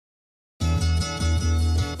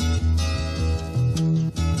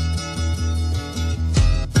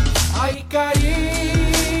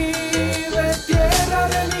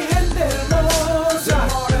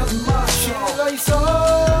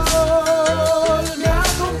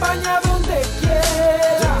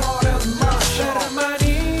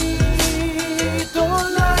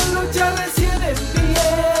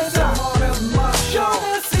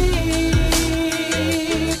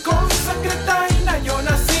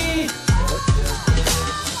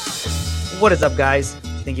What is up, guys?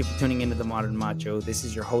 Thank you for tuning into the Modern Macho. This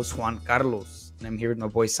is your host, Juan Carlos, and I'm here with my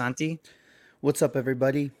boy Santi. What's up,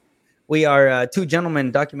 everybody? We are two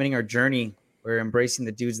gentlemen documenting our journey. We're embracing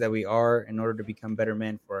the dudes that we are in order to become better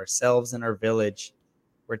men for ourselves and our village.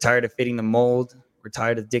 We're tired of fitting the mold. We're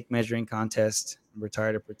tired of dick measuring contests. We're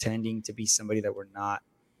tired of pretending to be somebody that we're not.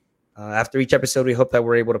 After each episode, we hope that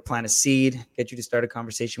we're able to plant a seed, get you to start a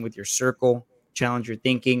conversation with your circle, challenge your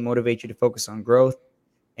thinking, motivate you to focus on growth,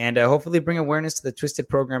 and hopefully bring awareness to the twisted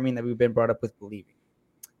programming that we've been brought up with believing.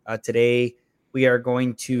 Today, we are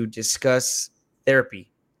going to discuss therapy,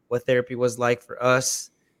 what therapy was like for us,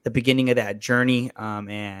 the beginning of that journey,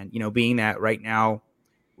 and being that right now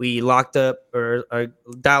we locked up or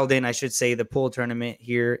dialed in, I should say, the pool tournament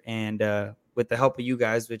here, and with the help of you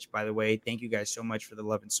guys, which by the way, thank you guys so much for the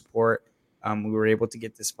love and support. We were able to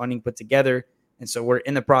get this funding put together. And so we're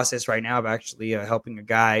in the process right now of actually helping a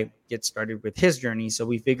guy get started with his journey. So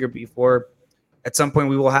we figured before at some point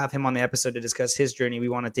we will have him on the episode to discuss his journey. We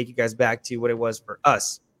want to take you guys back to what it was for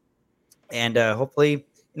us, and hopefully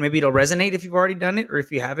maybe it'll resonate if you've already done it, or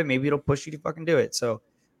if you haven't, maybe it'll push you to fucking do it. So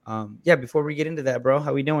yeah, before we get into that, bro,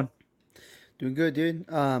 how we doing? Doing good, dude.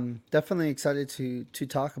 Definitely excited to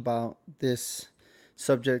talk about this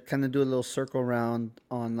subject. Kind of do a little circle around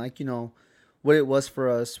on what it was for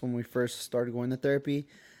us when we first started going to therapy.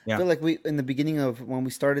 I Yeah. feel like we in the beginning of when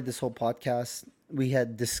we started this whole podcast, we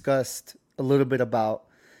had discussed a little bit about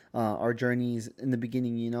our journeys in the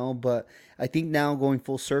beginning, But I think now going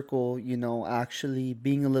full circle, actually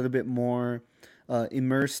being a little bit more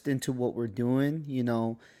immersed into what we're doing,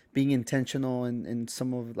 being intentional in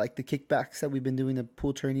some of like the kickbacks that we've been doing, the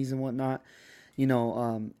pool tourneys and whatnot.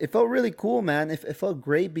 It felt really cool, man. It felt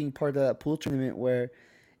great being part of that pool tournament where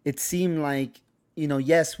it seemed like,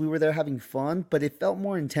 yes, we were there having fun, but it felt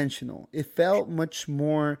more intentional. It felt much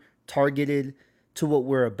more targeted to what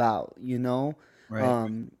we're about,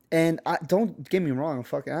 Right. And I don't get me wrong,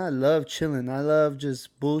 fucking, I love chilling. I love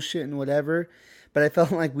just bullshit and whatever. But I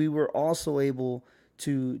felt like we were also able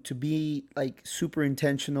to be like super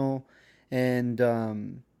intentional and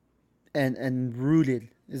and rooted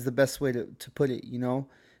is the best way to put it. And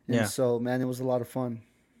Yeah. so, man, it was a lot of fun.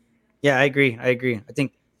 Yeah, I agree.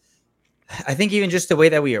 I think even just the way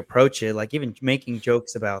that we approach it, like even making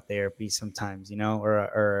jokes about therapy sometimes,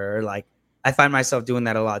 or like I find myself doing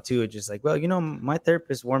that a lot too. Just like, well, my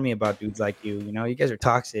therapist warned me about dudes like you guys are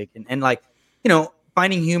toxic, and like,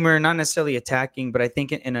 finding humor, not necessarily attacking, but I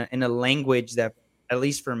think in a language that, at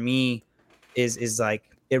least for me, is like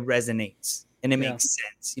it resonates and it Yeah. makes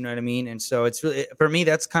sense. You know what I mean? And so it's really, for me,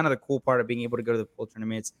 that's kind of the cool part of being able to go to the pool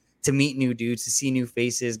tournaments, to meet new dudes, to see new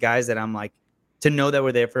faces, guys that I'm like, to know that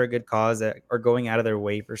we're there for a good cause, that are going out of their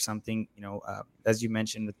way for something, as you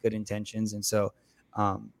mentioned, with good intentions. And so,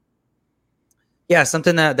 um, yeah,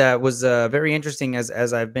 something that was very interesting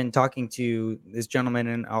as I've been talking to this gentleman,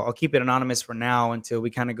 and I'll keep it anonymous for now until we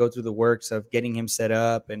kind of go through the works of getting him set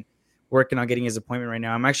up and working on getting his appointment right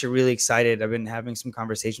now. I'm actually really excited. I've been having some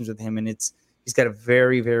conversations with him, and he's got a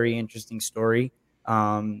very, very interesting story.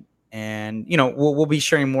 And we'll be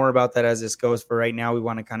sharing more about that as this goes. For right now, we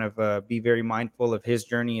want to kind of be very mindful of his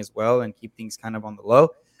journey as well and keep things kind of on the low.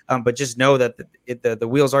 But just know that the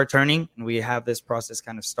wheels are turning, and we have this process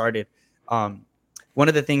kind of started. Um, One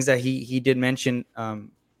of the things that he did mention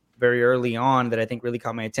very early on that I think really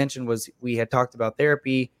caught my attention was we had talked about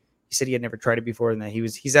therapy. He said he had never tried it before, and that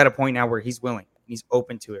he's at a point now where he's willing, he's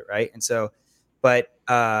open to it, right? And so, but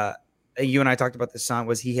you and I talked about this song.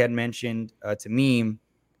 Was he had mentioned to me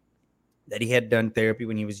that he had done therapy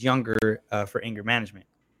when he was younger for anger management,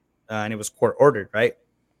 and it was court ordered, right?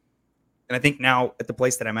 And I think now at the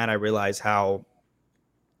place that I'm at, I realize how,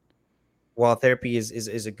 while therapy is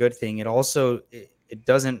a good thing, it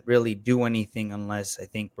doesn't really do anything unless I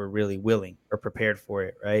think we're really willing or prepared for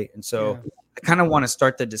it, right? And so Yeah. I kind of want to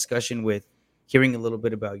start the discussion with hearing a little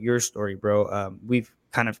bit about your story, bro. We've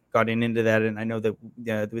kind of gotten into that, and I know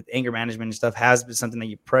that with anger management and stuff has been something that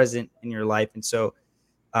you're present in your life, and so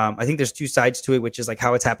I think there's two sides to it, which is like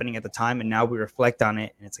how it's happening at the time, and now we reflect on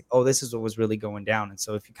it, and it's like, oh, this is what was really going down. And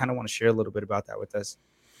so if you kind of want to share a little bit about that with us.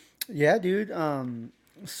 Yeah, dude.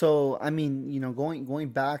 So I mean, going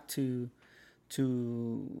back to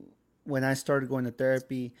when I started going to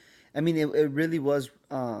therapy, I mean, it really was,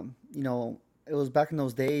 it was back in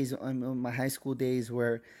those days, my high school days,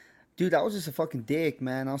 where, dude, I was just a fucking dick,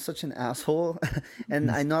 man. I was such an asshole, and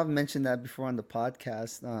I know I've mentioned that before on the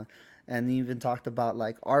podcast, and even talked about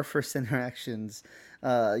like our first interactions,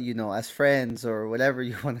 as friends or whatever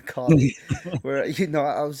you want to call it, where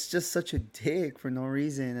I was just such a dick for no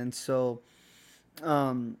reason, and so.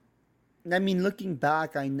 Um, I mean, looking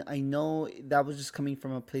back, I know that was just coming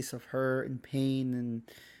from a place of hurt and pain and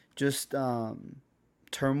just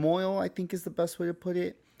turmoil, I think is the best way to put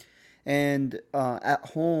it. And at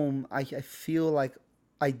home, I feel like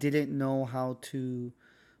I didn't know how to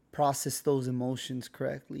process those emotions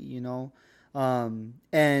correctly, and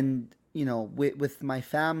with my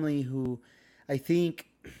family, who I think,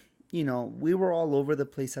 we were all over the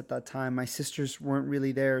place at that time. My sisters weren't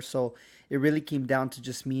really there, so it really came down to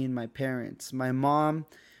just me and my parents. My mom,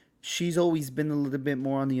 she's always been a little bit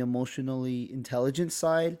more on the emotionally intelligent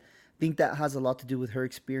side. I think that has a lot to do with her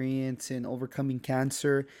experience in overcoming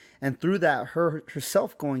cancer, and through that, her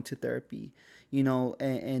herself going to therapy.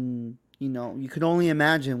 And you could only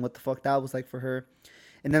imagine what the fuck that was like for her.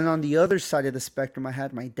 And then on the other side of the spectrum, I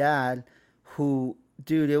had my dad, who,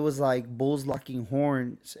 dude, it was like bulls locking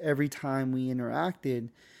horns every time we interacted,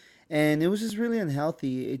 and it was just really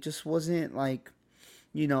unhealthy. It just wasn't like,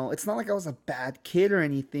 it's not like I was a bad kid or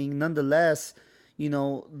anything. Nonetheless,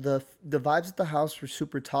 the vibes at the house were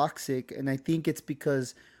super toxic, and I think it's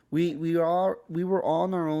because we were all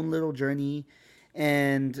on our own little journey,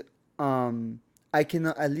 and I can,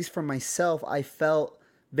 at least for myself, I felt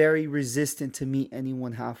very resistant to meet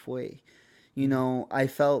anyone halfway. I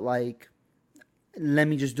felt like, let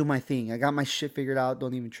me just do my thing. I got my shit figured out.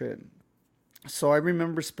 Don't even trip. So I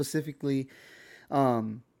remember specifically,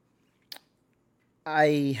 um,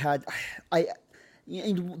 I had I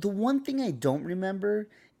the one thing I don't remember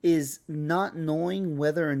is not knowing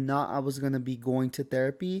whether or not I was gonna be going to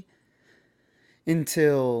therapy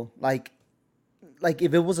until like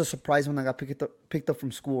if it was a surprise when I got picked up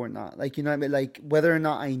from school or not. Like, you know what I mean? Like whether or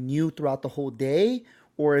not I knew throughout the whole day,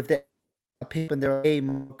 or if they picked and they're like, hey,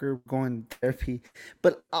 Marker, we're going to therapy.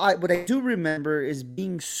 But what I do remember is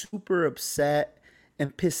being super upset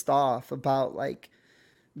and pissed off about, like,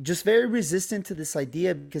 just very resistant to this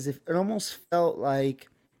idea, because it almost felt like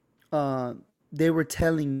uh, they were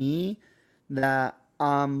telling me that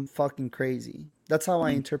I'm fucking crazy. That's how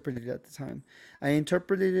I Mm. interpreted it at the time. I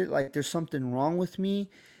interpreted it like there's something wrong with me,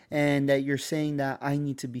 and that you're saying that I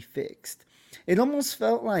need to be fixed. It almost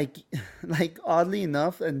felt like, like oddly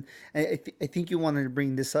enough, and I think you wanted to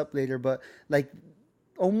bring this up later, but like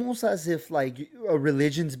almost as if like a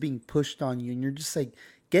religion's being pushed on you, and you're just like,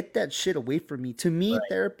 get that shit away from me. To me, Right.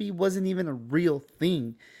 therapy wasn't even a real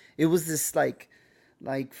thing. It was this like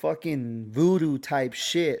fucking voodoo type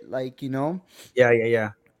shit, like, Yeah, yeah,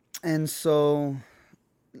 yeah. and so,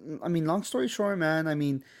 I mean, long story short, man, I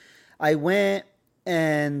mean, I went,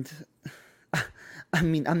 and I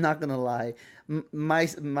mean, I'm not gonna lie, my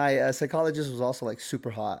psychologist was also like super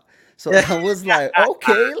hot. So Yeah. I was like,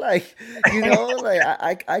 okay, like,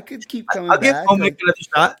 like I could keep coming I'll give back, home make like, another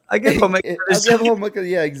shot. I give home make I'll another give shot. home.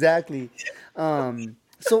 Yeah, exactly.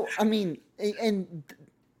 So I mean, and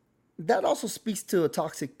that also speaks to a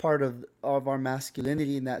toxic part of our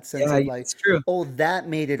masculinity, in that sense Yeah, of like, it's true. oh, that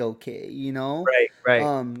made it okay, Right,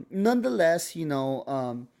 right. Nonetheless,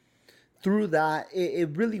 through that,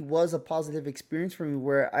 it really was a positive experience for me,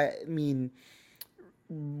 where I mean,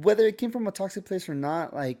 whether it came from a toxic place or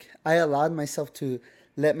not, like, I allowed myself to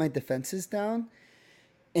let my defenses down.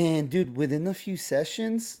 And dude, within a few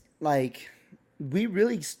sessions, like, we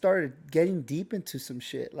really started getting deep into some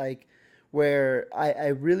shit. Like, where I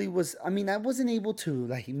really was, I mean, I wasn't able to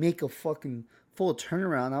like make a fucking full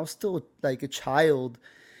turnaround. I was still like a child,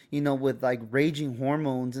 with like raging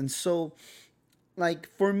hormones. And so, like,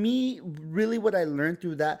 for me, really what I learned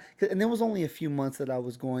through that, and it was only a few months that I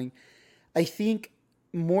was going, I think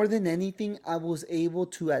more than anything, I was able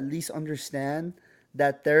to at least understand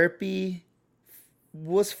that therapy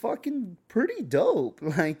was fucking pretty dope.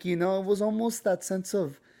 Like, it was almost that sense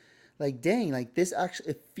of like, dang, like this actually,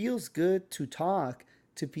 it feels good to talk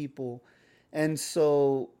to people. And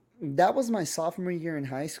so that was my sophomore year in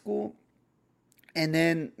high school. And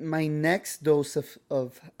then my next dose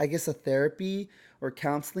of I guess a therapy or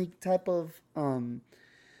counseling type of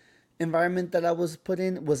environment that I was put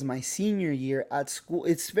in was my senior year at school.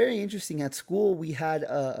 It's very interesting. At school, we had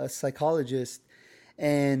a psychologist,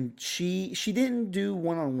 and she didn't do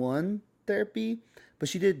one-on-one therapy, but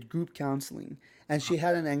she did group counseling, and she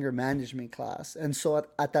had an anger management class. And so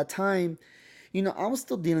at that time, I was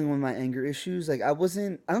still dealing with my anger issues. Like, I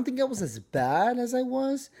don't think I was as bad as I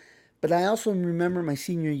was, but I also remember my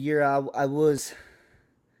senior year, I was,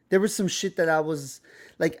 there was some shit that I was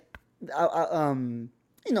like,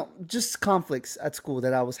 just conflicts at school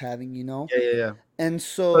that I was having. Yeah, yeah, yeah. And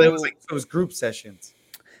So it was like so, so it was group sessions.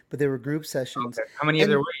 but there were group sessions, Okay. How many of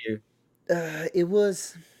there and were you? it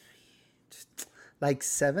was like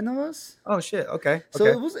seven of us. Oh shit. Okay. So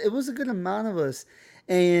Okay. it was a good amount of us,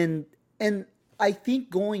 and I think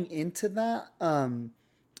going into that,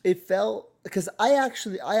 it felt because I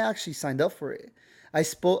actually signed up for it. I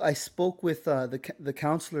spoke with the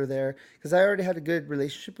counselor there because I already had a good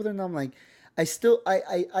relationship with her, and I'm like, I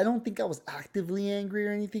don't think I was actively angry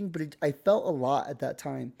or anything, but I felt a lot at that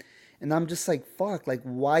time, and I'm just like, fuck, like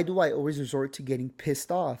why do I always resort to getting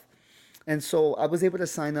pissed off? And so I was able to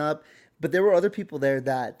sign up, but there were other people there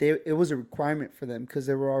that it was a requirement for them because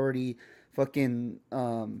they were already fucking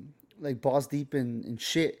like balls deep in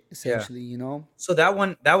shit Yeah. essentially, you know. So that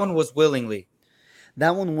one was willingly.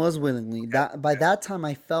 That one was willingly. Okay. That by that time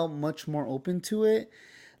I felt much more open to it,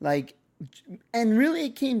 like, and really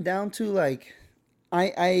it came down to like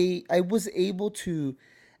I was able to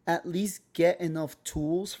at least get enough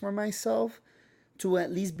tools for myself to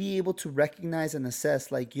at least be able to recognize and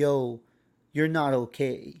assess like, yo, you're not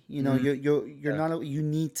okay, you know, Mhm. you're Yeah. not, you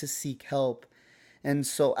need to seek help. And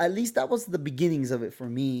so at least that was the beginnings of it for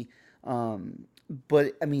me.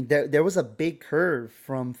 But I mean, there was a big curve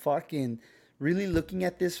from fucking really looking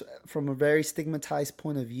at this from a very stigmatized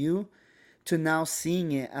point of view to now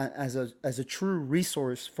seeing it as a true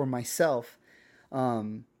resource for myself.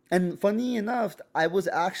 And funny enough, I was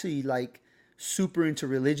actually like super into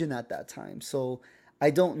religion at that time. So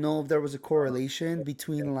I don't know if there was a Oh, correlation yeah.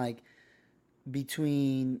 between like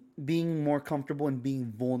between being more comfortable and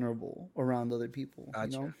being vulnerable around other people, you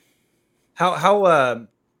Gotcha. know? How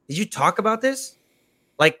did you talk about this?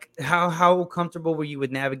 Like, how comfortable were you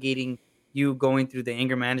with navigating you going through the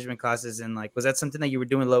anger management classes, and, like, was that something that you were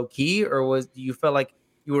doing low key, or was do you feel like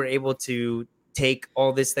you were able to take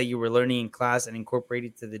all this that you were learning in class and incorporate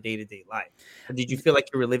it to the day-to-day life? Or did you feel like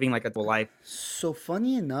you were living, like, a double life? So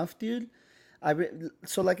funny enough, dude,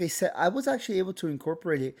 so like I said, I was actually able to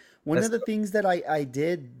incorporate it. One That's of the dope. things that I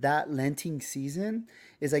did that Lenting season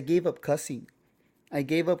is I gave up cussing. I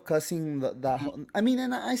gave up cussing Mhm. I mean,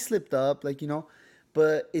 and I slipped up, like, you know,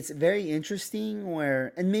 but it's very interesting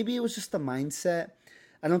where, and maybe it was just the mindset.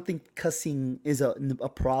 I don't think cussing is a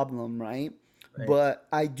problem, right? Right. But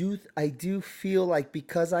I do feel like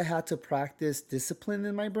because I had to practice discipline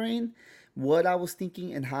in my brain, what I was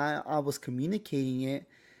thinking and how I was communicating it,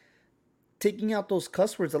 taking out those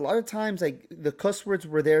cuss words, a lot of times like the cuss words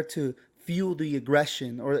were there to fuel the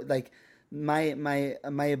aggression or like my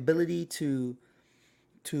ability to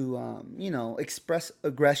you know, express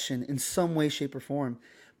aggression in some way, shape, or form.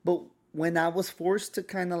 But when I was forced to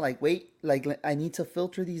kind of like wait, like I need to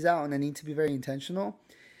filter these out and I need to be very intentional,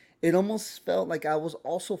 it almost felt like I was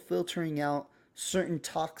also filtering out certain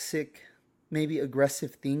toxic, maybe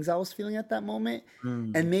aggressive things I was feeling at that moment.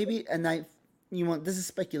 And Mm, maybe, and I, you know, this is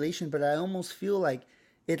speculation, but I almost feel like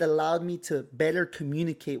it allowed me to better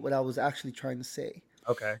communicate what I was actually trying to say.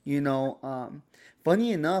 okay. You know,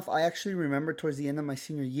 funny enough, I actually remember towards the end of my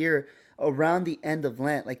senior year, around the end of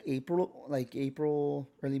Lent, like April,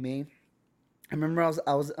 early May. I remember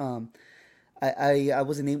I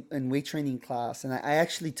was in weight training class, and I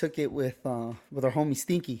actually took it with our homie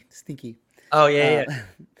Stinky. Oh, yeah, Uh,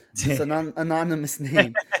 just yeah. an anonymous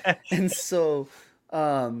name. And so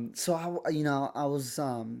you know, I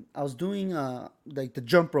was doing like the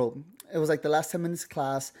jump rope. It was like the last 10 minutes of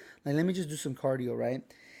class. Like, let me just do some cardio, right?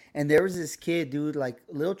 And there was this kid, dude, like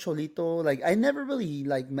little cholito. Like, I never really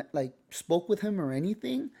like spoke with him or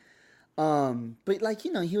anything. But like,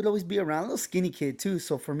 you know, he would always be around, a little skinny kid too.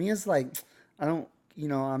 So for me, it's like, I don't, you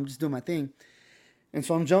know, I'm just doing my thing. And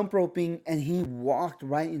so I'm jump roping, and he walked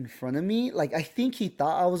right in front of me. Like, I think he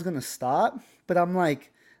thought I was gonna stop, but I'm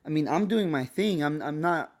like, I mean, I'm doing my thing. I'm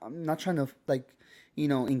not trying to like, you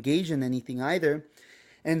know, engage in anything either.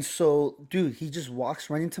 And so, dude, he just walks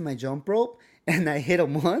right into my jump rope, and I hit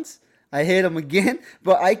him once. I hit him again,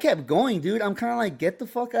 but I kept going, dude. I'm kind of like, get the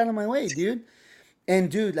fuck out of my way, dude.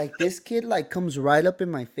 And dude, like this kid like comes right up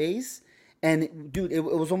in my face, and dude, it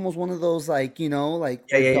was almost one of those like, you know, like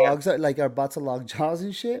Yeah, where yeah, yeah. dogs are about to lock jaws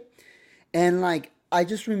and shit. And like I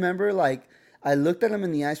just remember like I looked at him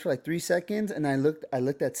in the eyes for like 3 seconds, and I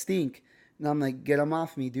looked at Stink, and I'm like, get him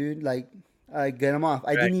off me, dude. Like, I get him off.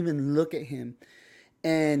 I Right. didn't even look at him.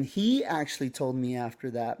 And he actually told me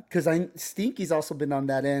after that, because I Stinky's also been on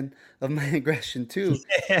that end of my aggression too,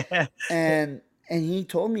 Yeah. and he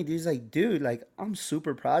told me, he's like, dude, like, I'm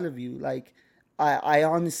super proud of you. Like, I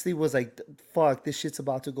honestly was like, fuck, this shit's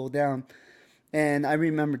about to go down. And I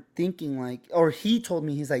remember thinking like, or he told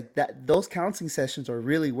me, he's like, that those counseling sessions are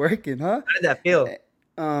really working, huh? How did that feel?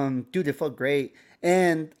 Dude, it felt great.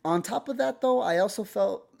 And on top of that, though, I also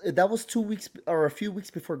felt that was 2 weeks or a few weeks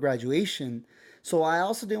before graduation. So I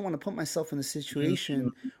also didn't want to put myself in a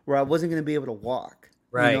situation Mhm. where I wasn't going to be able to walk,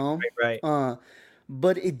 you Right, know? right, right. Uh,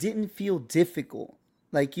 but it didn't feel difficult.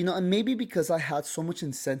 Like, you know, and maybe because I had so much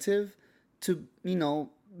incentive to,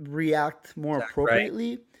 react more Right.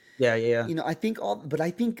 appropriately. Yeah, yeah, yeah. I think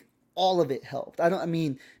all of it helped. I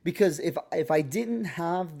mean, because if I didn't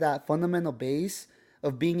have that fundamental base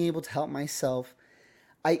of being able to help myself,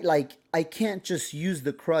 I can't just use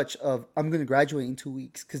the crutch of I'm going to graduate in 2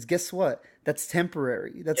 weeks, because guess what? That's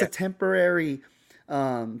temporary. That's a Yeah. temporary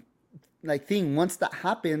um like thing. Once that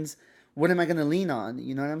happens, what am I going to lean on?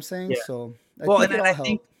 You know what I'm saying? Yeah. So I Well, think it all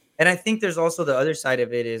helped. and I think there's also the other side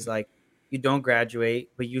of it is like you don't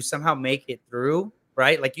graduate, but you somehow make it through,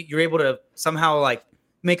 right? Like you're able to somehow like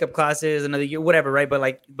make up classes another year, whatever, right? But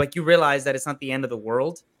like you realize that it's not the end of the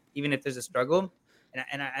world, even if there's a struggle.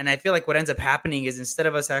 And I feel like what ends up happening is instead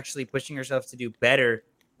of us actually pushing ourselves to do better,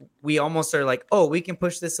 we almost are like, oh, we can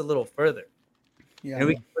push this a little further, and Yeah.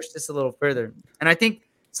 we can push this a little further. And I think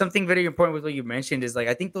something very important with what you mentioned is like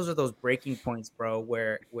I think those are those breaking points, bro,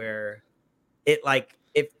 where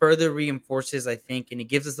it further reinforces, I think, and it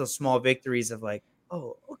gives us those small victories of like,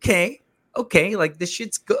 oh, okay, like this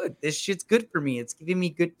shit's good for me, it's giving me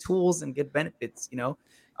good tools and good benefits, Yeah,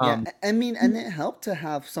 um I mean, and it helped to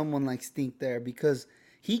have someone like Stink there, because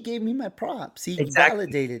he gave me my props. He exactly.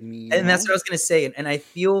 validated me, you And that's what know? I was gonna say, and I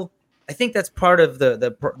think that's part of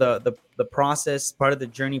the process, part of the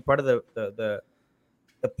journey, part of the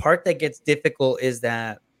part that gets difficult is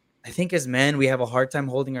that I think as men we have a hard time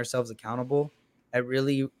holding ourselves accountable at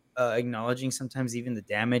really acknowledging sometimes even the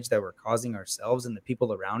damage that we're causing ourselves and the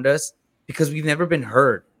people around us because we've never been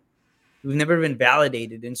heard, we've never been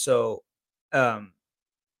validated, and so um,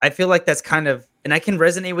 I feel like that's kind of, and I can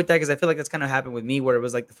resonate with that because I feel like that's kind of happened with me where it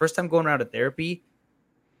was like the first time going around to therapy,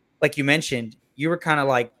 like you mentioned, you were kind of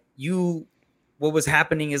like you what was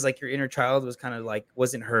happening is like your inner child was kind of like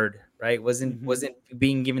wasn't heard, right? Hmm. Wasn't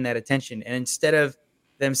being given that attention. And instead of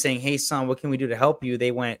them saying, "Hey son, what can we do to help you?"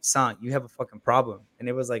 They went, "Son, you have a fucking problem." And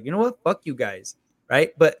it was like, "You know what? Fuck you guys."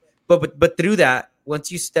 Right? But through that,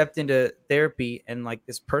 once you stepped into therapy and like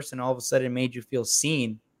this person all of a sudden made you feel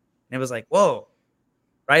seen, and it was like, "Whoa,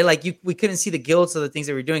 right?" Like we couldn't see the guilt of the things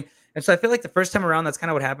that we were doing. And so I feel like the first time around, that's kind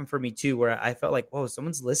of what happened for me too, where I felt like, whoa,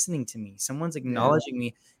 someone's listening to me, someone's Yeah. acknowledging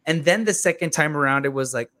me. And then the second time around, it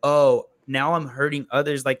was like, oh, now I'm hurting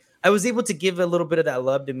others. Like I was able to give a little bit of that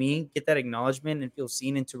love to me, get that acknowledgement and feel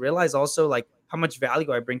seen, and to realize also like how much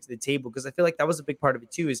value I bring to the table. Because I feel like that was a big part of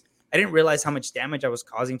it too, is I didn't realize how much damage I was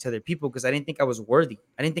causing to other people because I didn't think I was worthy.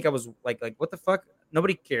 I didn't think I was like what the fuck?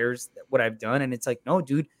 Nobody cares what I've done. And it's like, no,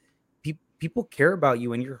 dude, people care about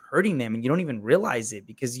you and you're hurting them and you don't even realize it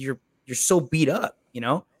because you're so beat up,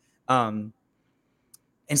 um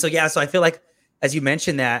and so yeah, so I feel like as you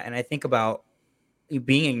mentioned that and I think about you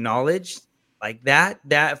being acknowledged like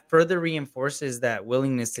that further reinforces that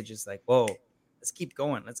willingness to just like, whoa, let's keep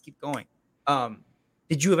going. um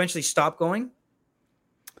did you eventually stop going?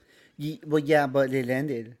 Well, yeah, but it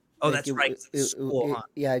ended. Oh, Like that's right, 'cause of the school, huh?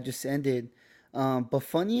 yeah, it just ended. But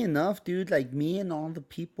funny enough, dude, like me and all the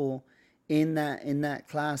people in that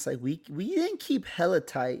class, like we didn't keep hella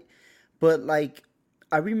tight, but like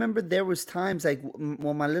I remember there was times like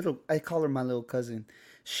well, my little, I call her my little cousin.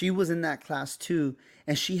 She was in that class too,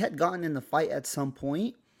 and she had gotten in the fight at some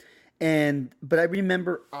point, and but I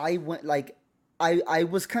remember I went like I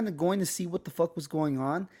was kind of going to see what the fuck was going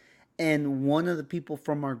on, and one of the people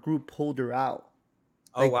from our group pulled her out.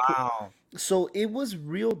 Oh Like wow. so it was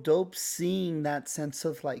real dope seeing that sense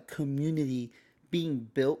of like community being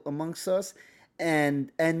built amongst us.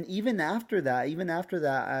 And even after that,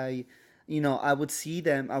 I would see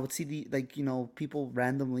them, I would see the, like, people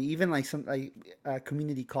randomly, even like some like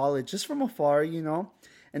community college, just from afar,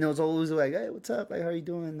 and it was always like, hey, what's up, like, how you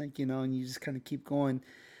doing, like, and you just kind of keep going.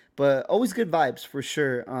 But always good vibes for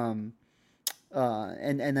sure.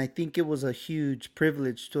 And I think it was a huge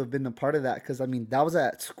privilege to have been a part of that, because I mean that was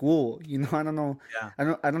at school. I don't know,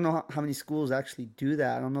 Yeah. I don't know how many schools actually do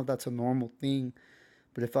that. I don't know if that's a normal thing,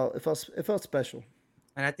 but it felt special.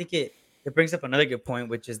 And I think it brings up another good point,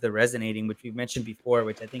 which is the resonating, which we've mentioned before,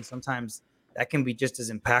 which I think sometimes that can be just as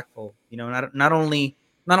impactful. Not only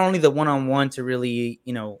the one on one to really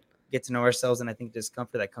get to know ourselves, and I think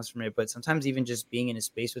discomfort that comes from it, but sometimes even just being in a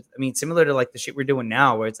space with. I mean, similar to like the shit we're doing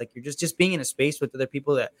now, where it's like you're just being in a space with other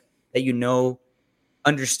people that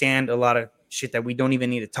understand a lot of shit that we don't even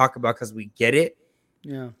need to talk about because we get it.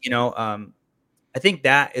 Yeah, You know, I think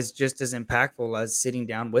that is just as impactful as sitting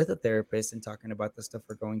down with a therapist and talking about the stuff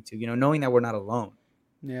we're going to, knowing that we're not alone.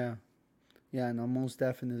 yeah, yeah. No, most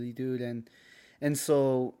definitely, dude. And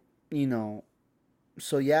so, you know,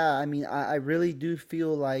 so yeah. I mean, I really do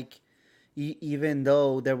feel like even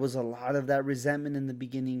though there was a lot of that resentment in the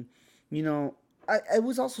beginning, you know, I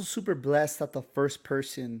was also super blessed that the first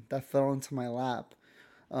person that fell into my lap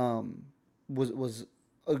um, was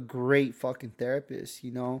a great fucking therapist,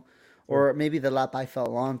 you know, Sure. or maybe the lap I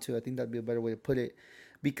fell onto. I think that'd be a better way to put it,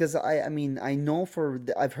 because I mean, I know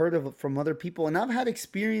I've heard of it from other people, and I've had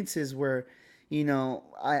experiences where, you know,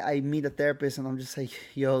 I meet a therapist and I'm just like,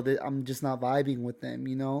 yo, I'm just not vibing with them,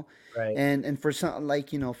 you know, Right. and for some,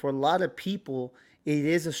 like, you know, for a lot of people, it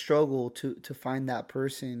is a struggle to find that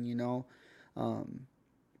person, you know. Um,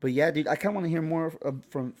 but yeah, dude, I kind of want to hear more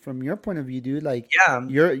from your point of view, dude. Like Yeah.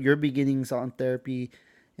 your beginnings on therapy,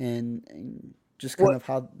 and just kind Well, of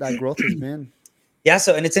how that growth has been. yeah.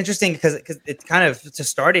 So, and it's interesting because it kind of to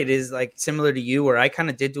start it is like similar to you, where I kind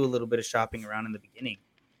of did do a little bit of shopping around in the beginning,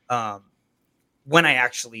 um, when I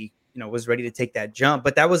actually was ready to take that jump.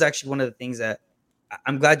 But that was actually one of the things that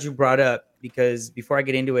I'm glad you brought up, because before I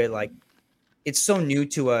get into it, like it's so new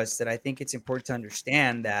to us that I think it's important to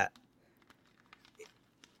understand that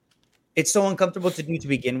it's so uncomfortable to do to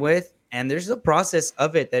begin with, and there's a process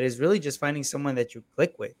of it that is really just finding someone that you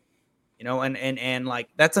click with, and like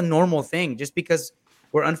that's a normal thing. Just because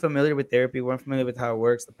we're unfamiliar with therapy, we're unfamiliar with how it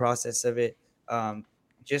works, the process of it, um,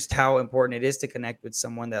 just how important it is to connect with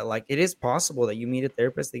someone that, like, it is possible that you meet a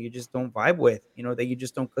therapist that you just don't vibe with, that you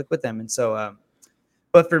just don't click with them. And so,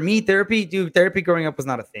 but for me, therapy growing up was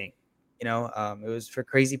not a thing. It was for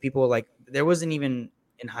crazy people. Like, there wasn't even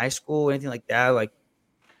in high school or anything like that. Like,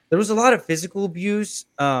 there was a lot of physical abuse,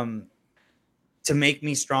 to make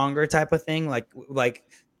me stronger, type of thing. Like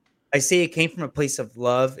I say, it came from a place of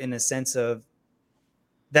love, in a sense of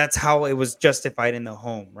that's how it was justified in the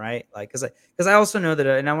home, right? Like, because I also know that,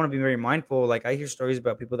 and I want to be very mindful. Like, I hear stories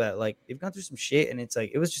about people that, like, they've gone through some shit, and it's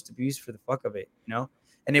like it was just abuse for the fuck of it.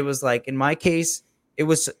 And it was like, in my case, it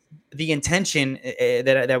was the intention,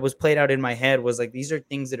 that was played out in my head was like, these are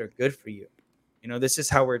things that are good for you. This is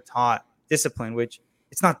how we're taught discipline, which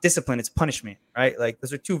it's not discipline, it's punishment, right? Like,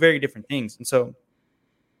 those are two very different things. And so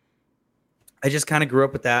I just kind of grew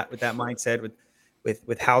up with that mindset,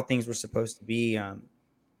 with how things were supposed to be.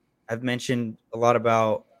 I've mentioned a lot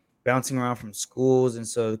about bouncing around from schools, and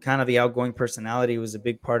so kind of the outgoing personality was a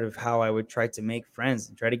big part of how I would try to make friends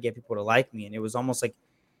and try to get people to like me. And it was almost like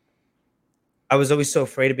I was always so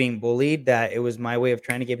afraid of being bullied that it was my way of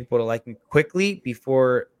trying to get people to like me quickly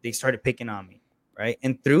before they started picking on me, right?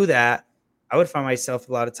 And through that, I would find myself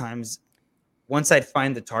a lot of times, once I'd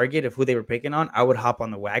find the target of who they were picking on, I would hop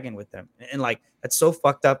on the wagon with them. And like, that's so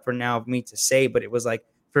fucked up for now of me to say, but it was like,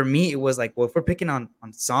 for me, it was like, well, if we're picking on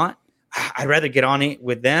Sant, I'd rather get on it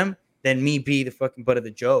with them than me be the fucking butt of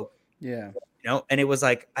the joke. Yeah, And it was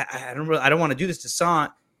like, I don't want to do this to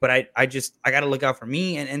Sant, but I got to look out for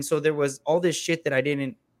me. And so there was all this shit that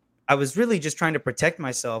I was really just trying to protect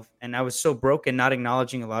myself. And I was so broken, not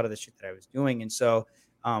acknowledging a lot of the shit that I was doing. And so,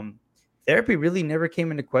 therapy really never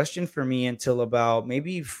came into question for me until about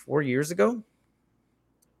maybe 4 years ago.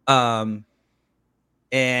 Um,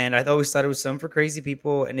 and I always thought it was something for crazy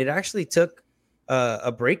people. And it actually took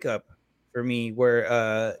a breakup for me,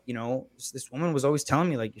 where, this woman was always telling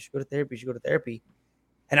me, like, you should go to therapy, you should go to therapy.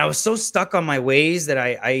 And I was so stuck on my ways that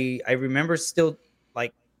I remember still,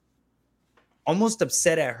 like, almost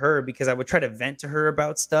upset at her, because I would try to vent to her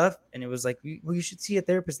about stuff. And it was like, well, you should see a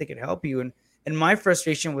therapist, they could help you. And my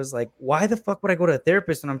frustration was like, why the fuck would I go to a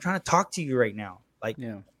therapist when I'm trying to talk to you right now? Like,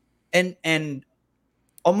 yeah, and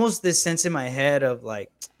almost this sense in my head of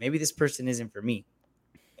like, maybe this person isn't for me,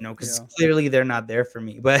 because yeah. clearly they're not there for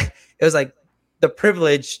me. But it was like the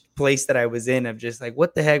privileged place that I was in, of just like,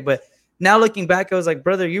 what the heck? But now looking back, I was like,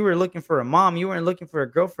 brother, you were looking for a mom. You weren't looking for a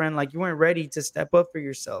girlfriend. Like, you weren't ready to step up for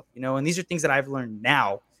yourself. And these are things that I've learned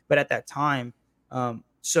now, but at that time,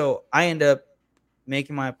 so I end up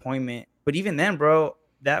making my appointment. But even then, bro,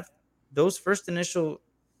 that those first initial,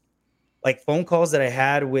 like, phone calls that I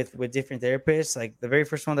had with different therapists, like the very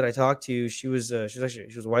first one that I talked to, she was a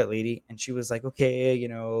white lady, and she was like, okay,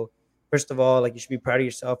 first of all, like, you should be proud of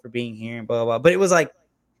yourself for being here and blah blah blah. But it was like,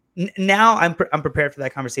 now I'm prepared for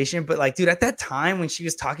that conversation. But like, dude, at that time when she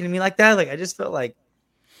was talking to me like that, like, I just felt like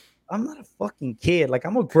I'm not a fucking kid. Like,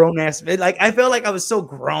 I'm a grown ass man. Like, I felt like I was so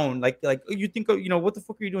grown. Like, you think, what the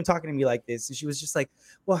fuck are you doing talking to me like this? And she was just like,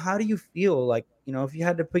 well, how do you feel? Like, if you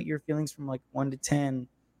had to put your feelings from like 1 to 10,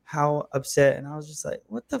 how upset? And I was just like,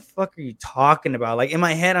 what the fuck are you talking about? Like, in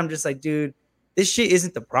my head, I'm just like, dude, this shit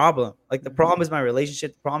isn't the problem. Like, the Hmm. problem is my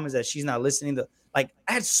relationship. The problem is that she's not listening to, like,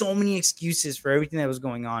 I had so many excuses for everything that was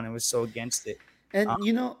going on, and was so against it. Um, And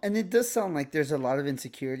you know, and it does sound like there's a lot of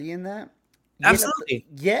insecurity in that. Absolutely.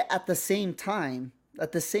 Yet at the same time,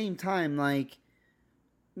 like,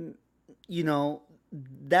 you know,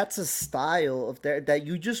 that's a style of that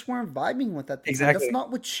you just weren't vibing with at the time. That's Exactly.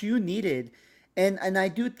 not what you needed. And I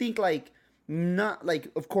do think, like, not like,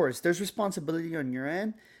 of course there's responsibility on your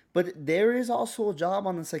end, But there is also a job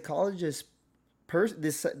on the psychologist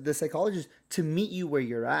the psychologist to meet you where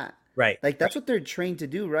you're at. Right. Like Right. that's what they're trained to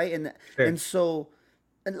do, right? Sure. And so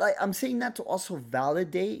and like I'm saying that to also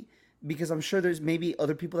validate because I'm sure there's maybe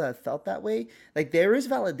other people that have felt that way. Like there is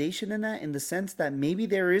validation in that in the sense that maybe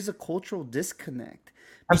there is a cultural disconnect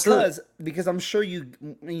Absolutely. because I'm sure you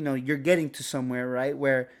know you're getting to somewhere, right?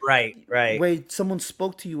 Right. Right. Where someone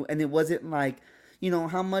spoke to you and it wasn't like, you know,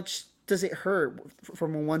 how much does it hurt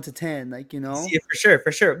from a 1 to 10, like, you know? Yeah, for sure,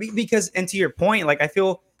 for sure. Because, and to your point, like I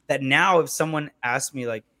feel that now if someone asks me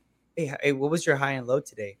like, hey, what was your high and low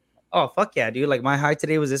today? Oh, fuck yeah, dude. Like my high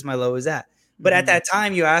today was this, my low was that. But at Mhm. that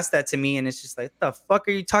time, you asked that to me, and it's just like, the fuck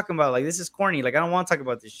are you talking about? Like, this is corny. Like, I don't want to talk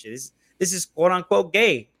about this shit. This is quote unquote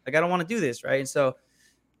gay. Like, I don't want to do this, right? And so,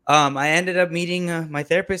 I ended up meeting my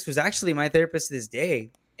therapist, who's actually my therapist this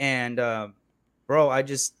day. And, bro,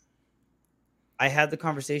 I had the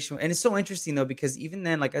conversation, and it's so interesting though because even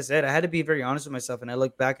then, like I said, I had to be very honest with myself, and I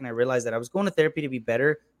look back and I realized that I was going to therapy to be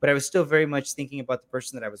better, but I was still very much thinking about the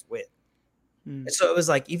person that I was with. Mm. And so it was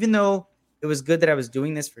like, even though it was good that I was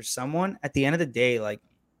doing this for someone, at the end of the day, like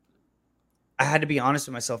I had to be honest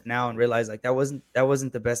with myself now and realize like that wasn't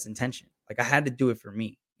the best intention. Like I had to do it for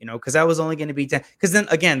me, because I was only going to be 10. Because then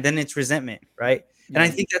again, then it's resentment, right? And I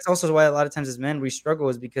Yeah. think that's also why a lot of times as men we struggle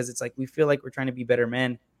is because it's like we feel like we're trying to be better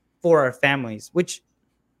men for our families, which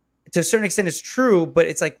to a certain extent is true, but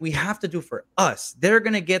it's like we have to do for us. They're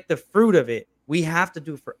gonna get the fruit of it. We have to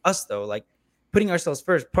do for us though. Like putting ourselves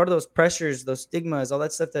first. Part of those pressures, those stigmas, all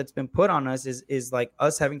that stuff that's been put on us is like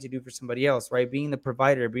us having to do for somebody else, right? Being the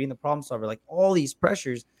provider, being the problem solver, like all these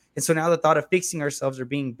pressures. And so now the thought of fixing ourselves or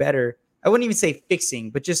being better, I wouldn't even say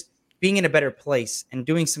fixing, but just being in a better place and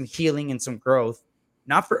doing some healing and some growth,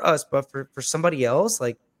 not for us, but for somebody else,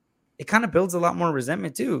 like it kind of builds a lot more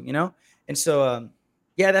resentment too. And so,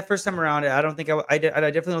 yeah, that first time around, I don't think I did. I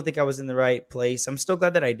definitely don't think I was in the right place. I'm still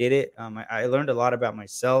glad that I did it. I learned a lot about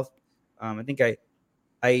myself. I think I,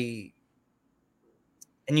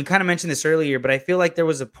 and you kind of mentioned this earlier, but I feel like there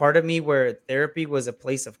was a part of me where therapy was a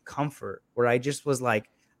place of comfort, where I just was like,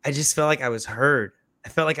 I just felt like I was heard. I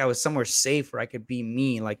felt like I was somewhere safe where I could be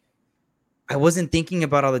me. Like I wasn't thinking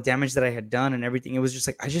about all the damage that I had done and everything. It was just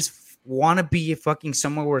like I just want to be fucking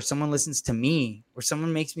somewhere where someone listens to me, where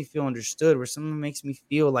someone makes me feel understood, where someone makes me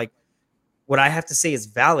feel like what I have to say is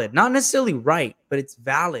valid, not necessarily right, but it's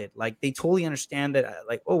valid. Like they totally understand that.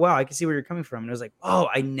 Like, oh wow, I can see where you're coming from. And it was like, oh,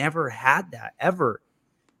 I never had that ever.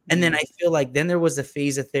 And then Mm. I feel like then there was a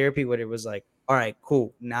phase of therapy where it was like, all right,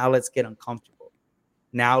 cool. Now let's get uncomfortable.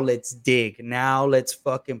 Now let's dig. Now let's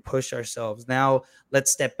fucking push ourselves. Now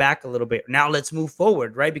let's step back a little bit. Now let's move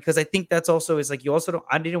forward, right? Because I think that's also is like you also don't.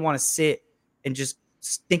 I didn't want to sit and just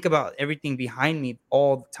think about everything behind me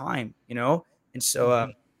all the time. And so,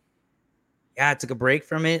 Mhm. yeah, I took a break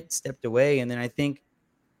from it, stepped away, and then I think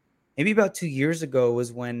maybe about 2 years ago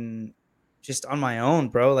was when just on my own,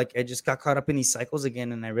 bro, like I just got caught up in these cycles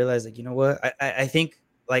again, and I realized like you know what, I think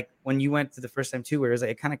like when you went to the first time too, where it was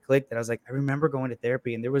like it kind of clicked that I was like I remember going to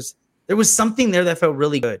therapy, and there was something there that felt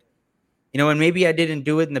really good. And maybe I didn't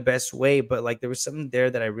do it in the best way, but like there was something there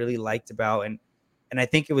that I really liked about, and I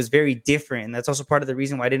think it was very different, and that's also part of the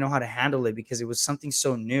reason why I didn't know how to handle it because it was something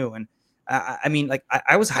so new. And I mean, like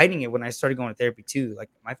I was hiding it when I started going to therapy too. Like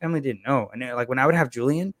my family didn't know, and like when I would have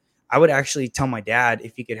Julian, I would actually tell my dad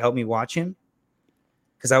if he could help me watch him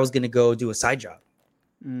because I was gonna go do a side job.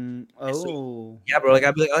 Mm. And so Oh. yeah, bro, like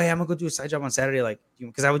I'd be like, oh yeah, I'm gonna go do a side job on Saturday, like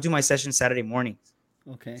because I would do my session Saturday mornings.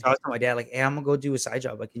 Okay. So I was telling my dad, like, hey, I'm gonna go do a side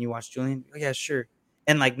job. Like, can you watch Julian? Oh, yeah, sure.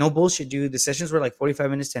 And like, no bullshit, dude. The sessions were like 45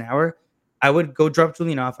 minutes to an hour. I would go drop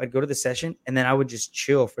Julian off. I'd go to the session and then I would just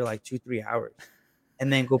chill for like 2, 3 hours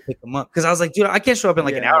and then go pick him up. Cause I was like, dude, I can't show up in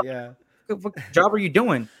like an Yeah, hour. yeah. What job are you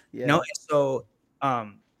doing? Yeah. And so,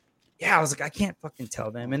 yeah, I was like, I can't fucking tell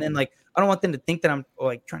them. And then like, I don't want them to think that I'm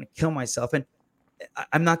like trying to kill myself. And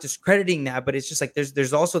I'm not discrediting that, but it's just like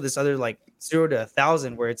there's also this other like 0 to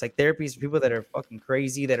 1,000 where it's like therapies for people that are fucking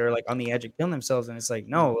crazy that are like on the edge of killing themselves, and it's like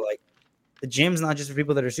no, like the gym's not just for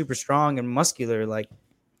people that are super strong and muscular. Like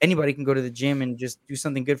anybody can go to the gym and just do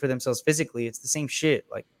something good for themselves physically. It's the same shit.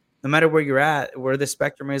 Like no matter where you're at, where the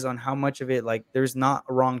spectrum is on how much of it, like there's not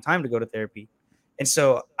a wrong time to go to therapy. And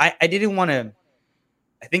so I didn't want to.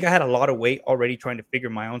 I think I had a lot of weight already trying to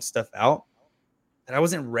figure my own stuff out that I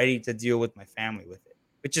wasn't ready to deal with my family with it,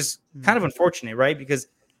 which is kind of Mm. unfortunate, right? Because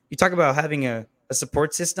you talk about having a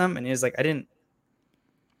support system, and it's like I didn't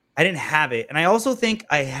have it, and I also think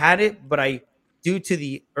I had it, but due to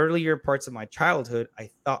the earlier parts of my childhood,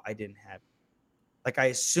 I thought I didn't have it. Like I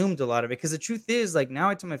assumed a lot of it because the truth is, like now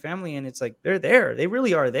I tell my family, and it's like they're there, they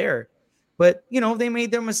really are there, But they made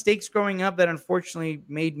their mistakes growing up that unfortunately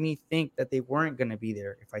made me think that they weren't going to be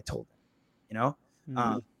there if I told them, you know. Mm.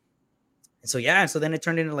 Um, and so yeah, and so then it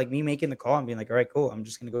turned into like me making the call and being like, all right, cool, I'm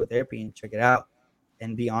just gonna go to therapy and check it out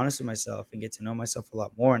and be honest with myself and get to know myself a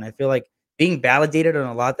lot more. And I feel like being validated on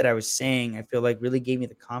a lot that I was saying, I feel like really gave me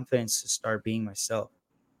the confidence to start being myself,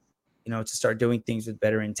 to start doing things with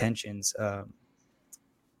better intentions,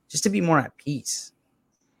 just to be more at peace,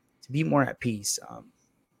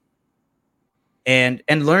 and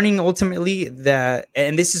learning ultimately that,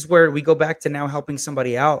 and this is where we go back to now helping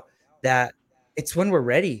somebody out, that it's when we're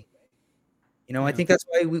ready. I Yeah. think that's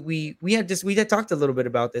why we had talked a little bit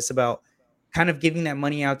about this, about kind of giving that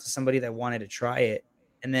money out to somebody that wanted to try it.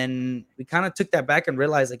 And then we kind of took that back and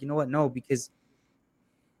realized, like, you know what? No, because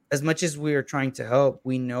as much as we are trying to help,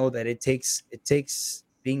 we know that it takes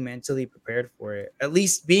being mentally prepared for it, at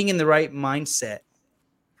least being in the right mindset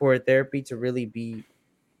for therapy to really be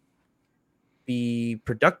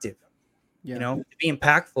productive, Yeah. to be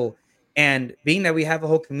impactful. And being that we have a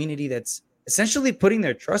whole community that's essentially putting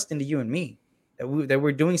their trust into you and me, that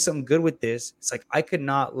we're doing something good with this. It's like I could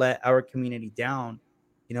not let our community down,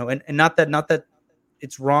 and not that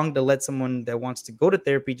it's wrong to let someone that wants to go to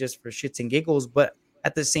therapy just for shits and giggles, but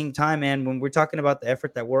at the same time, man, when we're talking about the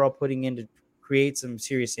effort that we're all putting in to create some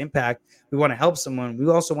serious impact, we want to help someone. We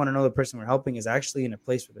also want to know the person we're helping is actually in a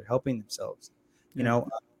place where they're helping themselves, you Yeah. know.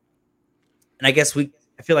 And I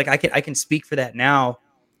feel like I can speak for that now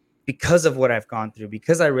because of what I've gone through,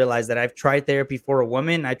 because I realized that I've tried therapy for a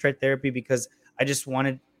woman. I tried therapy because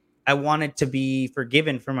I wanted to be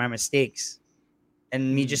forgiven for my mistakes.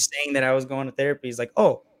 And me Mm. just saying that I was going to therapy is like,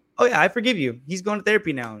 oh yeah, I forgive you. He's going to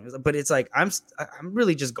therapy now. But it's like I'm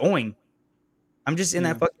really just going. I'm just in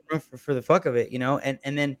that Yeah. fucking room for the fuck of it,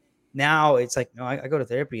 And then now it's like, no, I go to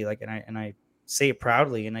therapy, like, and I say it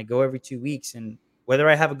proudly, and I go every 2 weeks, and whether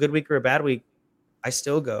I have a good week or a bad week, I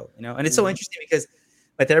still go, And it's so Yeah. interesting because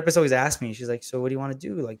my therapist always asks me, she's like, so what do you want to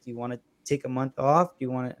do? Like, do you want to take a month off? Do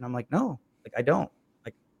you want to? And I'm like, no, like, I don't.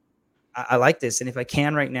 Like, I like this. And if I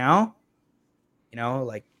can right now,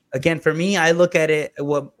 like, again, for me, I look at it,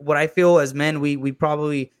 what I feel as men, we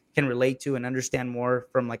probably can relate to and understand more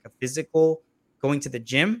from like a physical going to the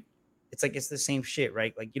gym. It's like it's the same shit,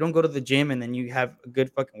 right? Like, you don't go to the gym and then you have a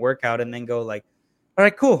good fucking workout and then go like, all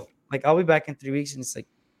right, cool. Like, I'll be back in 3 weeks. And it's like,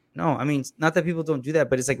 no, I mean, it's not that people don't do that,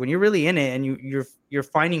 but it's like when you're really in it and you're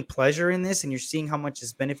finding pleasure in this and you're seeing how much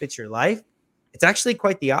this benefits your life, it's actually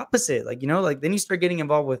quite the opposite. Like, like then you start getting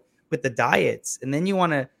involved with the diets, and then you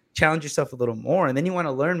want to challenge yourself a little more, and then you want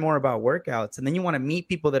to learn more about workouts, and then you want to meet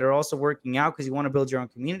people that are also working out because you want to build your own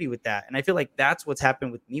community with that. And I feel like that's what's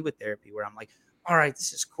happened with me with therapy, where I'm like, all right,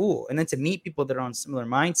 this is cool. And then to meet people that are on similar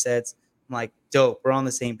mindsets, I'm like, dope, we're on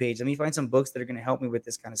the same page. Let me find some books that are going to help me with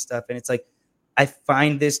this kind of stuff. And it's like I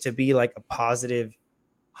find this to be like a positive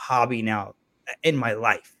hobby now in my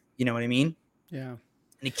life, you know what I mean? Yeah.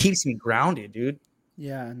 And it keeps me grounded, dude.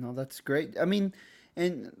 Yeah, no, that's great. I mean,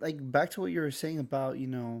 and like back to what you were saying about,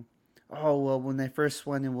 oh, well, when I first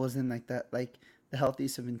went, it wasn't like that, like the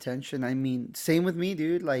healthiest of intention. I mean, same with me,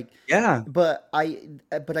 dude. Like, Yeah, but I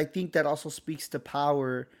think that also speaks to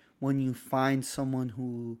power when you find someone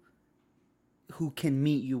who can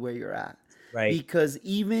meet you where you're at. right, Because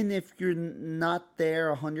even if you're not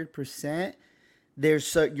there 100%,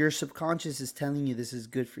 your subconscious is telling you this is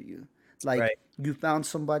good for you. Like right. you found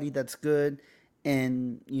somebody that's good,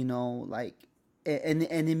 and like, and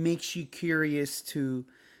it makes you curious to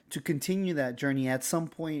continue that journey at some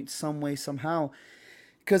point, some way, somehow.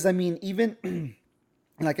 Because I mean, even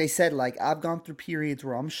like I said, like I've gone through periods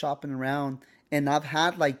where I'm shopping around, and I've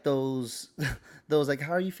had like those those like,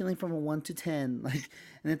 how are you feeling from a 1 to 10? Like,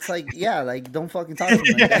 and it's like, yeah, like don't fucking talk to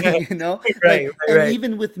me like that, Yeah, right, like, right, and right.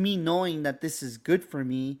 even with me knowing that this is good for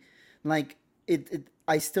me, like it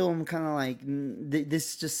I still am kind of like,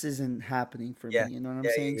 this just isn't happening for me. Yeah, You know what I'm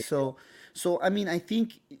yeah, saying? yeah, yeah. So I mean, I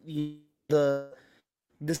think the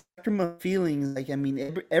spectrum of feelings, like I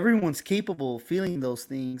mean, everyone's capable of feeling those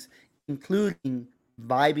things, including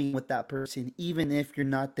vibing with that person, even if you're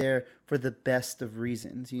not there for the best of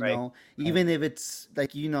reasons, Right, right. even if it's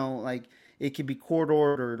like, like it could be court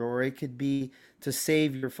ordered, or it could be to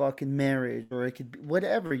save your fucking marriage, or it could be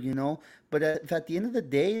whatever, but if at the end of the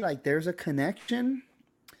day, like there's a connection,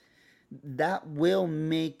 that will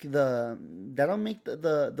make that'll make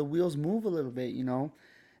the wheels move a little bit, and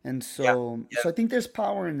Yeah, so yeah. I think there's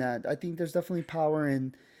power in that. I think there's definitely power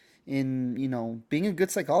in being a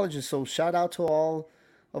good psychologist. So shout out to all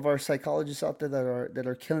of our psychologists out there that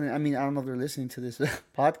are killing it. I mean, I don't know if they're listening to this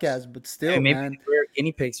podcast, but still, And maybe man. we're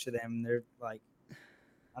guinea pigs for them. They're like,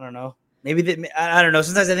 I don't know. Maybe I don't know.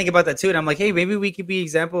 Sometimes I think about that too, and I'm like, hey, maybe we could be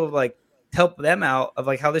example of like help them out of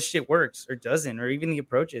like how this shit works or doesn't, or even the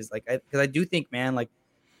approaches. Like, because I do think, man, like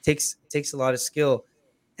takes a lot of skill,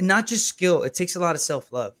 and not just skill. It takes a lot of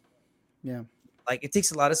self love. Yeah. Like, it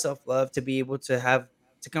takes a lot of self love to be able to have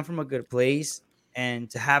to come from a good place and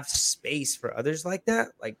to have space for others like that.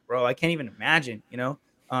 Like, bro, I can't even imagine,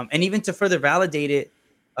 and even to further validate it,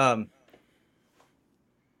 um,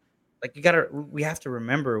 like we have to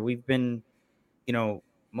remember we've been, you know,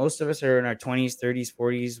 most of us are in our 20s, 30s,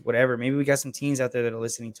 40s, whatever. Maybe we got some teens out there that are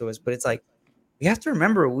listening to us, but it's like we have to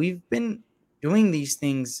remember we've been doing these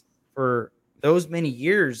things for those many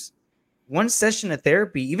years. One session of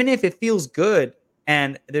therapy, even if it feels good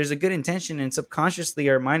and there's a good intention, and subconsciously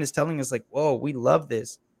our mind is telling us, like, whoa, we love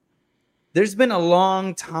this. There's been a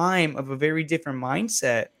long time of a very different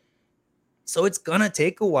mindset. So it's going to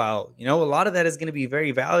take a while. A lot of that is going to be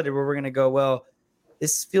very valid where we're going to go, well,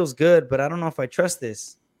 this feels good, but I don't know if I trust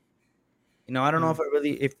this. I don't know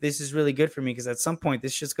Yeah. if this is really good for me, because at some point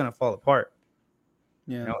this shit's going to fall apart.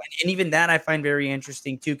 Yeah. And even that I find very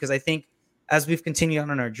interesting too, because I think as we've continued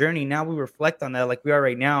on our journey, now we reflect on that like we are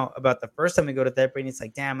right now about the first time we go to therapy, and it's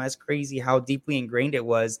like, damn, that's crazy how deeply ingrained it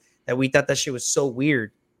was that we thought that shit was so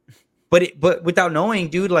weird. But without knowing,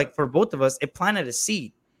 dude, like for both of us, it planted a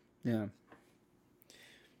seed. Yeah.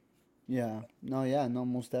 Yeah. No, yeah, no,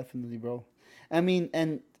 most definitely, bro. I mean,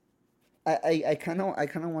 and I kind of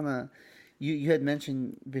want to. You had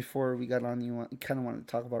mentioned before we got on, you kind of want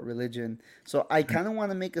to talk about religion. So I kind of want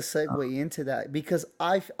to make a segue into that because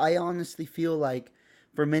I honestly feel like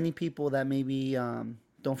for many people that maybe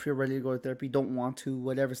don't feel ready to go to therapy, don't want to,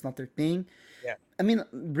 whatever, it's not their thing. Yeah. I mean,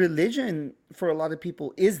 religion for a lot of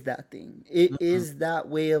people is that thing. It Mhm. is that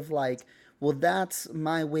way of like, well, that's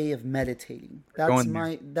my way of meditating. We're going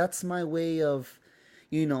there. That's my way of,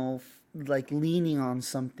 like leaning on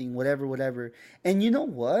something, whatever, whatever. And you know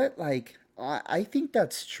what? Like, I think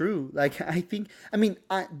that's true. Like, I mean,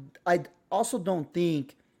 I also don't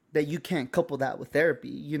think that you can't couple that with therapy.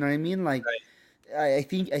 You know what I mean? Like, Right. I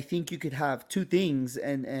think you could have two things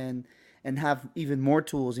and have even more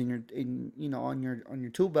tools in your in on your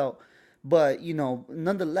tool belt. But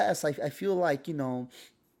nonetheless, I feel like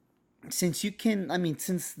since you can, I mean,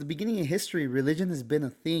 since the beginning of history, religion has been a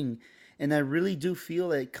thing, and I really do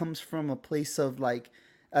feel it comes from a place of like,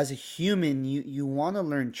 as a human, you want to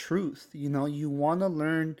learn truth. You want to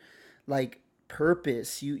learn like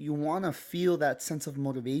purpose. You want to feel that sense of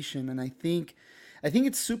motivation, and I think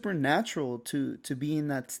it's super natural to be in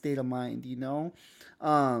that state of mind.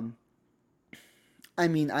 Um, I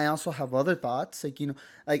mean, I also have other thoughts. Like,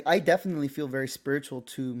 like I definitely feel very spiritual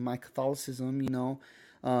to my Catholicism.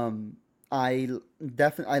 Um, I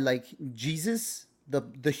definitely I like Jesus,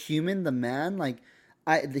 the human, the man. Like,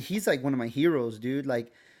 he's like one of my heroes, dude.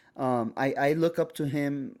 Like, I look up to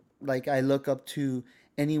him. Like, I look up to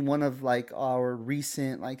any one of like our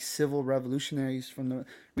recent like civil revolutionaries from the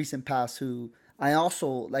recent past who I also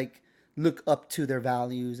like look up to their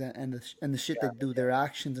values and the shit they do, their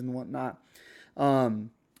actions and whatnot.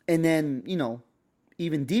 um, and then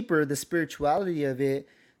even deeper, the spirituality of it,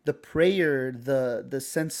 the prayer, the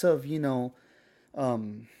sense of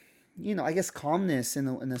um, I guess calmness in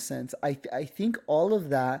a sense. I think all of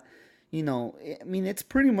that, I mean, it's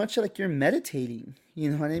pretty much like you're meditating. You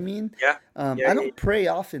know what I mean? Yeah. Yeah. I Yeah. don't pray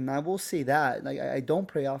often. I will say that. Like, I don't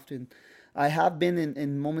pray often. I have been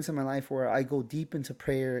in moments in my life where I go deep into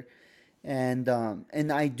prayer, and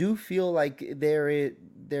I do feel like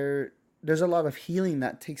there's a lot of healing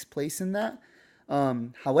that takes place in that.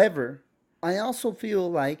 However, I also feel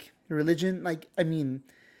like religion, like, I mean,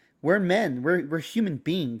 we're men, we're human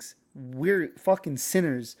beings, we're fucking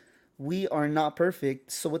sinners, we are not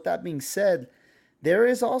perfect. So with that being said, there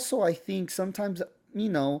is also, I think, sometimes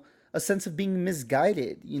a sense of being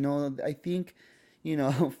misguided. I think,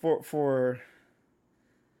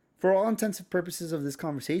 for all intents and purposes of this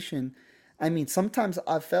conversation, I mean, sometimes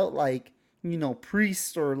I felt like,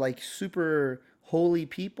 priests or like super holy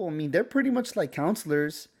people, I mean, they're pretty much like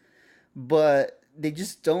counselors, but they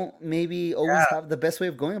just don't maybe always Yeah. have the best way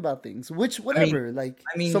of going about things, which, I mean, whatever, like,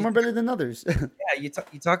 I mean, some are better than others. yeah.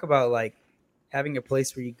 You talk about like having a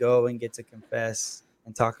place where you go and get to confess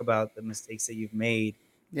and talk about the mistakes that you've made,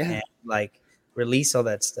 Yeah. and like release all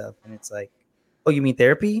that stuff. And it's like, oh, you mean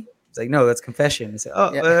therapy? It's like, no, that's confession. It's like,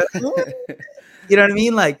 oh, Yeah. you know what I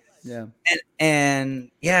mean? Like, Yeah.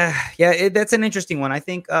 and yeah, yeah, that's an interesting one. I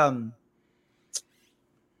think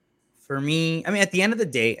for me, I mean, at the end of the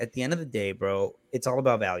day, bro, it's all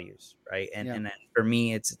about values, right? And Yeah. and then for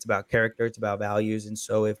me, it's about character, it's about values. And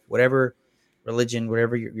so if whatever religion,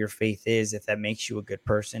 whatever your faith is, if that makes you a good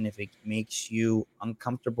person, if it makes you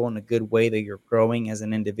uncomfortable in a good way that you're growing as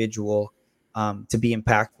an individual, to be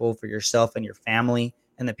impactful for yourself and your family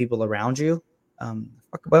and the people around you,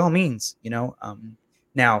 fuck, by all means,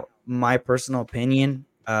 now my personal opinion,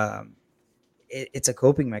 it's a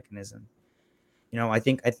coping mechanism. I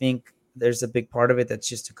think there's a big part of it that's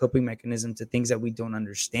just a coping mechanism to things that we don't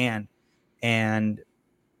understand. And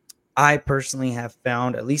I personally have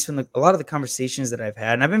found, at least from a lot of the conversations that I've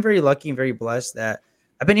had, and I've been very lucky and very blessed that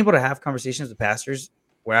I've been able to have conversations with pastors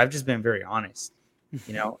where I've just been very honest.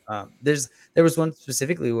 There was one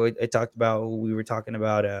specifically where I talked about. We were talking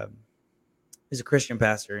about. He's a Christian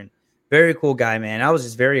pastor and very cool guy, man. I was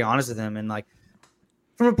just very honest with him and like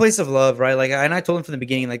from a place of love, right? Like, and I told him from the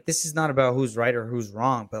beginning, like, this is not about who's right or who's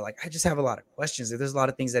wrong, but like, I just have a lot of questions. Like, there's a lot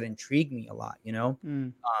of things that intrigue me a lot.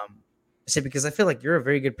 Mm. I said, because I feel like you're a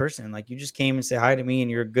very good person. Like, you just came and say hi to me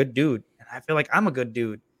and you're a good dude. And I feel like I'm a good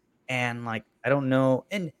dude. And like, I don't know.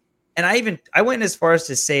 And I went as far as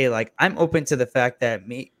to say, like, I'm open to the fact that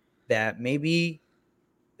maybe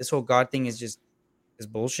this whole God thing is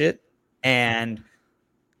bullshit. And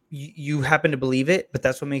you happen to believe it, but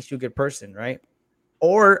that's what makes you a good person, right?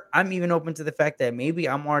 Or I'm even open to the fact that maybe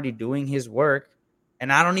I'm already doing his work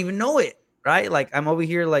and I don't even know it, right? Like I'm over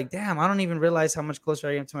here like, damn, I don't even realize how much closer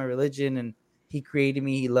I am to my religion, and he created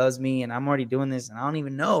me, he loves me, and I'm already doing this and I don't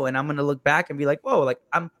even know. And I'm going to look back and be like, whoa, like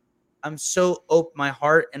I'm so open, my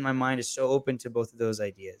heart and my mind is so open to both of those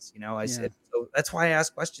ideas. I Yeah. said, so that's why I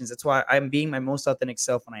ask questions. That's why I'm being my most authentic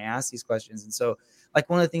self when I ask these questions. And so like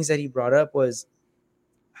one of the things that he brought up was,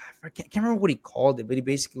 I can't remember what he called it, but he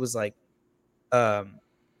basically was like, um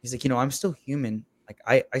he's like, I'm still human.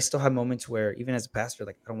 Like I still have moments where even as a pastor,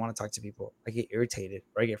 like I don't want to talk to people. I get irritated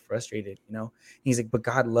or I get frustrated. He's like, but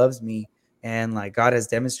God loves me, and like God has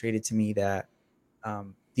demonstrated to me that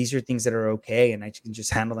these are things that are okay and I can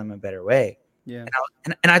just handle them in a better way. Yeah.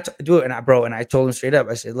 Do it, and I told him straight up,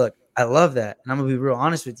 I said, look, I love that, and I'm gonna be real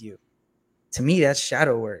honest with you. To me, that's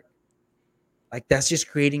shadow work. Like that's just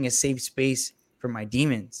creating a safe space for my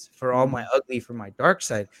demons, for all my ugly, for my dark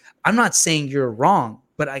side. I'm not saying you're wrong,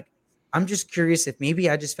 but I'm just curious if maybe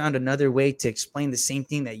I just found another way to explain the same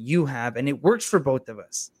thing that you have, and it works for both of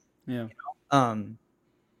us. Yeah. Um,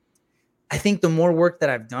 I think the more work that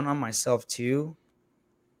I've done on myself too,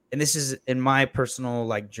 and this is in my personal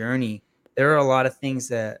like journey, there are a lot of things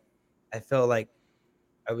that I felt like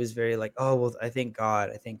I was very like, oh well, I thank God,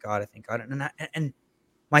 I thank God, I thank God, and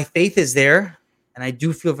my faith is there, and I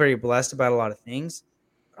do feel very blessed about a lot of things.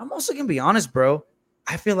 But I'm also gonna be honest, bro.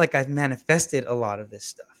 I feel like I've manifested a lot of this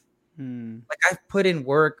stuff. Mm. Like I've put in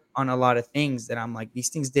work on a lot of things that I'm like, these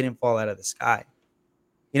things didn't fall out of the sky.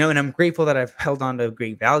 And I'm grateful that I've held on to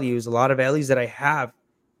great values, a lot of values that I have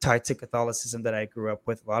tied to Catholicism that I grew up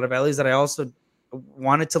with, a lot of values that I also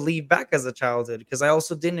wanted to leave back as a childhood, because I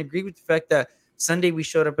also didn't agree with the fact that Sunday we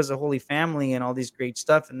showed up as a holy family and all these great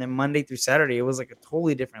stuff, and then Monday through Saturday it was like a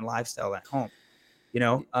totally different lifestyle at home, you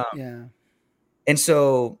know. Yeah. And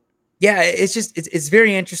so yeah, it's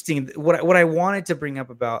very interesting. What I wanted to bring up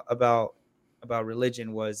about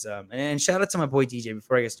religion was and shout out to my boy DJ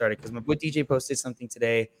before I get started, because my boy DJ posted something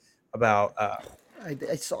today about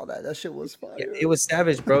I saw that. That shit was yeah, fire. it was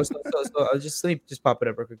savage, bro. So I'll just let me just pop it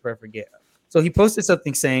up real quick before I forget. So he posted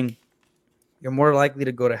something saying you're more likely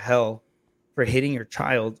to go to hell for hitting your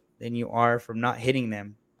child than you are from not hitting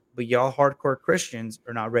them. But y'all hardcore Christians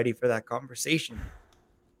are not ready for that conversation.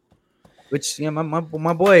 Which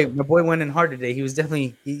my boy went in hard today. He was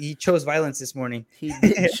definitely he chose violence this morning. He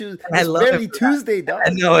did choose. And I It's love him barely for that. Tuesday, dog.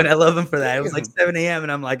 I know, and I love him for that. It was like Damn. 7 a.m.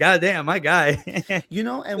 and I'm like, God damn, my guy.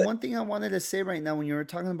 And one thing I wanted to say right now when you were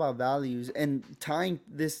talking about values and tying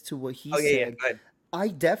this to what he Oh yeah, said, go ahead. I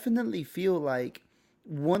definitely feel like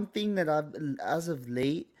one thing that I've, as of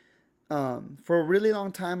late, for a really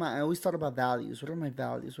long time, I always thought about values. What are my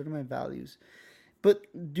values? What are my values? But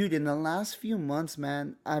dude, in the last few months,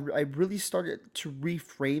 man, I really started to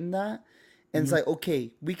reframe that, and it's Mhm. like,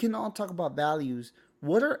 okay, we can all talk about values.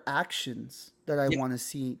 What are actions that I Yeah, want to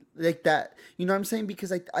see like that? You know what I'm saying?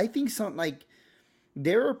 Because I think some like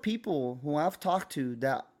there are people who I've talked to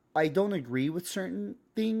that I don't agree with certain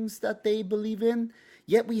things that they believe in,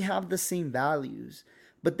 yet we have the same values.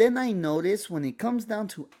 But then I notice when it comes down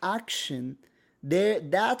to action,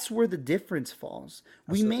 that's where the difference falls.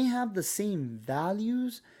 We absolutely. may have the same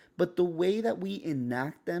values, but the way that we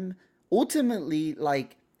enact them ultimately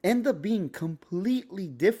like end up being completely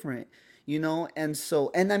different,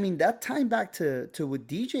 and I mean that tying back to what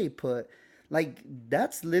DJ put, like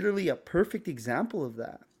that's literally a perfect example of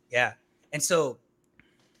that. Yeah. And so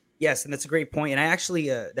yes, and that's a great point. And I actually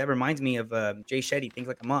that reminds me of Jay Shetty, Think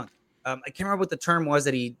Like a Monk. I can't remember what the term was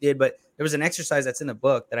that he did, but there was an exercise that's in the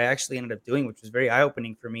book that I actually ended up doing, which was very eye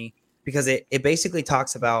opening for me, because it basically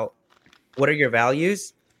talks about what are your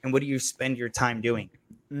values and what do you spend your time doing?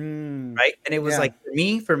 Mm. Right. And it was Yeah. like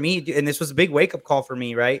for me, and this was a big wake up call for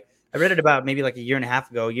me, right? I read it about maybe like a year and a half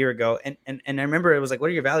ago, a year ago. And I remember it was like, what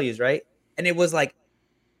are your values? Right. And it was like,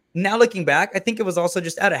 now looking back, I think it was also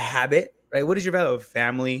just out of habit, right? What is your value of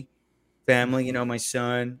family, you know, my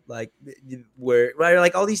son, like where, right?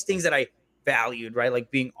 Like all these things that I valued, right? Like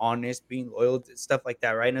being honest, being loyal, stuff like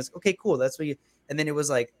that, right? And it's okay, cool. That's what you, and then it was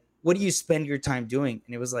like, what do you spend your time doing?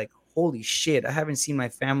 And it was like, holy shit, I haven't seen my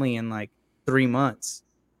family in like 3 months.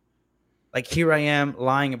 Like here I am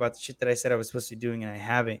lying about the shit that I said I was supposed to be doing and I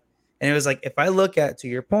haven't. And it was like, if I look at, to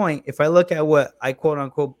your point, if I look at what I quote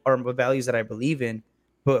unquote are the values that I believe in,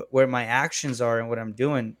 but where my actions are and what I'm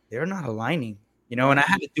doing, they're not aligning, you know. And I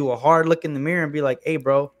Yeah. had to do a hard look in the mirror and be like, hey,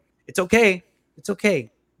 bro, it's okay. It's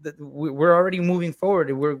okay. We're already moving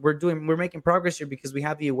forward. We're making progress here because we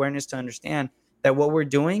have the awareness to understand that what we're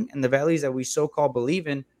doing and the values that we so called believe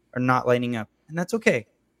in are not lining up. And that's okay.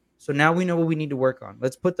 So now we know what we need to work on.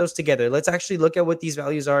 Let's put those together. Let's actually look at what these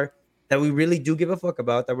values are that we really do give a fuck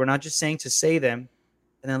about, that we're not just saying to say them.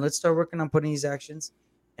 And then let's start working on putting these actions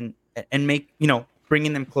and make, you know,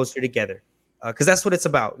 bringing them closer together. Because that's what it's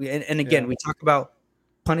about. And again, Yeah. we talk about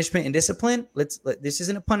punishment and discipline. This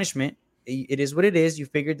isn't a punishment. It is what it is. You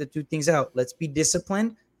figured the two things out. Let's be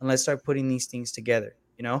disciplined and let's start putting these things together.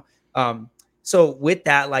 You know, um, so with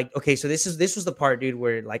that, like, okay, so this was the part, dude,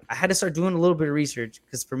 where like I had to start doing a little bit of research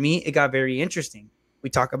because for me it got very interesting. We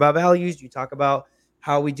talk about values, you talk about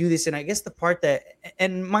how we do this, and I guess the part that,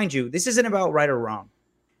 and mind you, this isn't about right or wrong,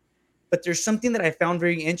 but there's something that I found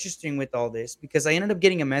very interesting with all this because I ended up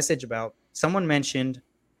getting a message about someone mentioned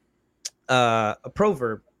a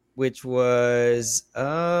proverb, which was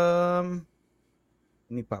let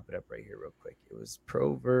me pop it up right here real quick. It was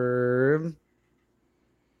Proverbs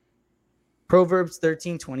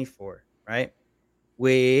 13:24, right?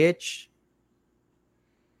 Which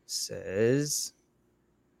says,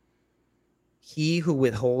 he who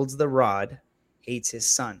withholds the rod hates his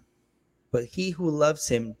son, but he who loves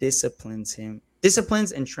him disciplines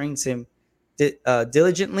and trains him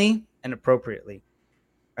diligently and appropriately,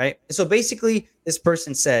 right? So basically, this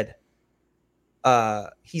person said,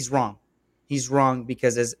 he's wrong. He's wrong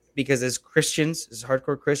because as Christians, as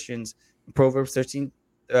hardcore Christians, in Proverbs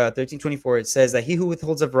 13:24, it says that he who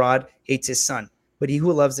withholds a rod hates his son, but he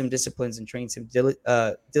who loves him disciplines and trains him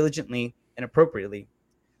diligently and appropriately.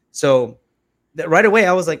 So that right away,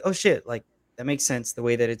 I was like, oh shit, like that makes sense the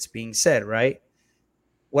way that it's being said, right?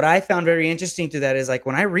 What I found very interesting to that is like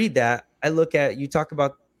when I read that, I look at, you talk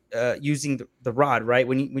about using the rod, right?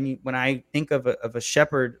 When I think of a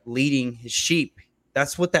shepherd leading his sheep,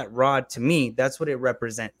 that's what that rod to me, that's what it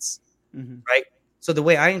represents, Mm-hmm. right? So the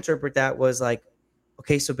way I interpret that was like,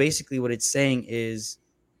 okay, so basically what it's saying is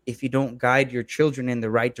if you don't guide your children in the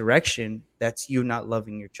right direction, that's you not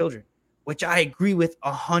loving your children, which I agree with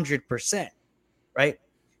 100%, right?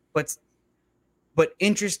 But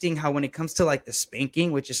interesting how when it comes to like the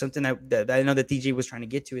spanking, which is something that I know that DJ was trying to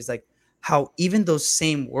get to, is like how even those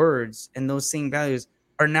same words and those same values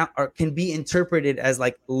can be interpreted as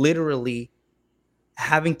like literally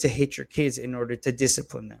having to hit your kids in order to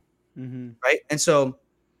discipline them, Mm-hmm. right? And so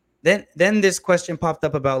then this question popped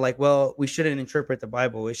up about like, well, we shouldn't interpret the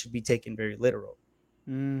Bible; it should be taken very literal.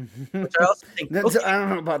 Mm-hmm. Which I also think, That's, okay, I don't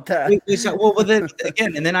know about that. well, then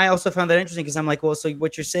again, and then I also found that interesting because I'm like, well, so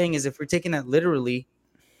what you're saying is if we're taking that literally,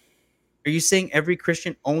 are you saying every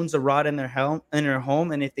Christian owns a rod in their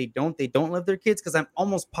home, and if they don't love their kids? Because I'm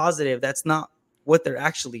almost positive that's not what they're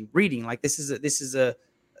actually reading. Like this is a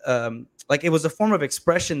like it was a form of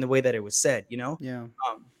expression the way that it was said, you know. Yeah.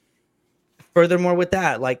 Um, Furthermore, with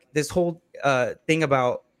that, like this whole thing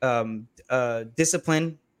about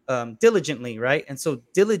discipline diligently, right? And so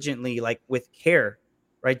diligently, like with care,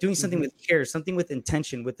 right? Doing something Mm-hmm. with care, something with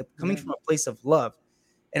intention, coming Yeah. from a place of love.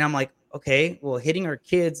 And I'm like, okay, well, hitting our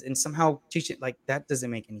kids and somehow teaching, like that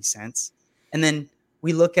doesn't make any sense. And then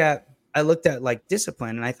I looked at like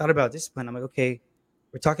discipline and I thought about discipline. I'm like, okay,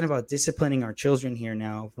 we're talking about disciplining our children here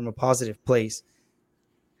now from a positive place.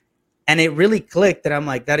 And it really clicked that I'm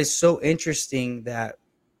like, that is so interesting that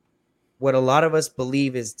what a lot of us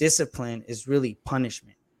believe is discipline is really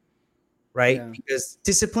punishment, right? Yeah. Because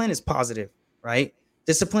discipline is positive, right?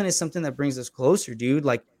 Discipline is something that brings us closer, dude.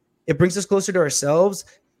 Like it brings us closer to ourselves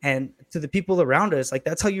and to the people around us. Like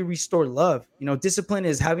that's how you restore love. You know, discipline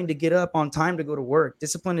is having to get up on time to go to work.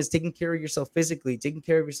 Discipline is taking care of yourself physically, taking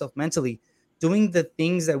care of yourself mentally, doing the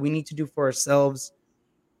things that we need to do for ourselves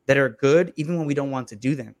that are good, even when we don't want to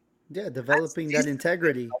do them. Yeah. That's Developing that discipline.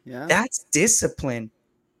 integrity. Yeah. That's discipline.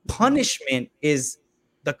 Mm-hmm. Punishment is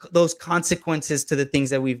those consequences to the things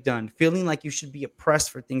that we've done, feeling like you should be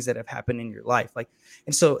oppressed for things that have happened in your life. Like,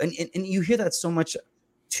 and so, and you hear that so much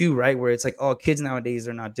too, right? Where it's like, oh, kids nowadays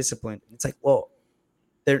are not disciplined. It's like, well,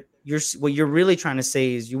 what you're really trying to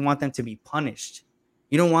say is you want them to be punished.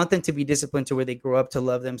 You don't want them to be disciplined to where they grow up to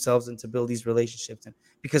love themselves and to build these relationships, and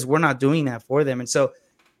because we're not doing that for them. And so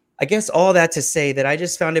I guess all that to say that I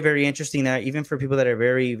just found it very interesting that even for people that are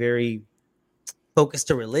very, very focused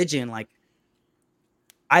to religion, like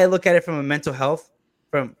I look at it from a mental health,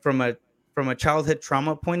 from a childhood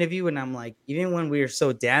trauma point of view, and I'm like, even when we are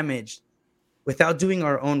so damaged, without doing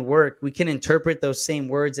our own work, we can interpret those same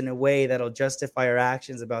words in a way that'll justify our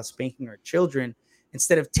actions about spanking our children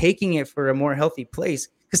instead of taking it for a more healthy place.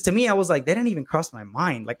 Because to me, I was like, that didn't even cross my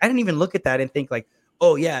mind. Like, I didn't even look at that and think like,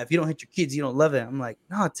 oh yeah, if you don't hit your kids, you don't love them. I'm like,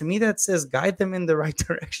 no, to me that says guide them in the right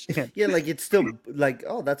direction. Yeah, like it's still like,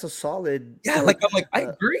 oh, that's a solid. Yeah, like I'm like, I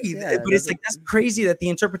agree. Yeah, But that's it's a like that's crazy that the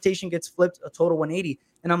interpretation gets flipped a total 180.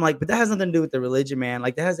 And I'm like, but that has nothing to do with the religion, man.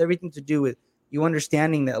 Like that has everything to do with you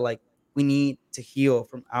understanding that like we need to heal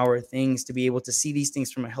from our things to be able to see these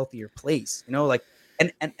things from a healthier place. Like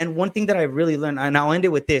and one thing that I really learned, and I'll end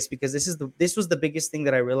it with this because this was the biggest thing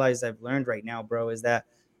that I realized I've learned right now, bro, is that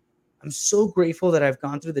I'm so grateful that I've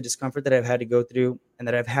gone through the discomfort that I've had to go through and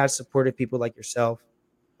that I've had supportive people like yourself,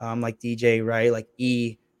 like DJ, right? Like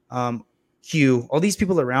E, um, Q, all these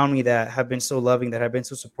people around me that have been so loving, that have been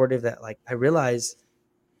so supportive that like I realize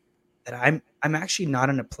that I'm actually not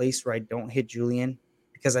in a place where I don't hit Julian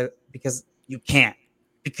because you can't,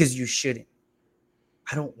 because you shouldn't.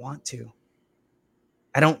 I don't want to.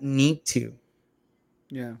 I don't need to.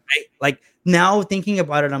 yeah. Right? Like now thinking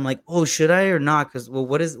about it, I'm like, oh, should I or not? Because well,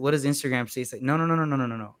 what does Instagram say? It's like, no, no, no, no, no, no,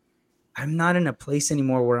 no, no. I'm not in a place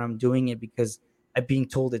anymore where I'm doing it because I'm being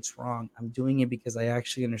told it's wrong. I'm doing it because I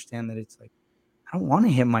actually understand that it's like I don't want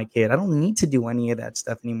to hit my kid. I don't need to do any of that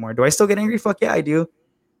stuff anymore. Do I still get angry? Fuck yeah, I do.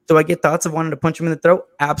 Do I get thoughts of wanting to punch him in the throat?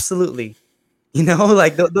 Absolutely.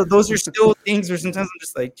 Like those are still things where sometimes I'm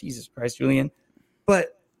just like, Jesus Christ, Julian.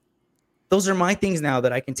 But those are my things now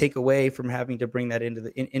that I can take away from having to bring that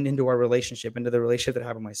into our relationship, into the relationship that I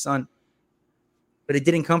have with my son. But it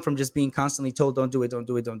didn't come from just being constantly told, don't do it, don't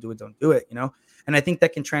do it, don't do it, don't do it. And I think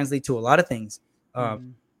that can translate to a lot of things. Um, Hmm.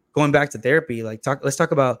 Going back to therapy, like let's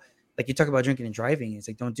talk about like you talk about drinking and driving. It's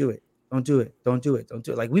like don't do it, don't do it, don't do it, don't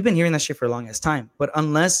do it. Like we've been hearing that shit for a long ass time. But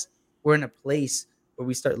unless we're in a place where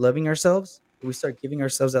we start loving ourselves, where we start giving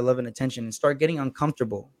ourselves that love and attention, and start getting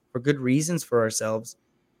uncomfortable for good reasons for ourselves,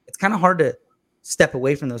 it's kind of hard to step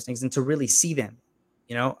away from those things and to really see them.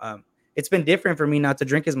 You know, it's been different for me not to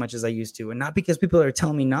drink as much as I used to, and not because people are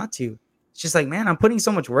telling me not to. It's just like, man, I'm putting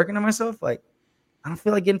so much work into myself. Like, I don't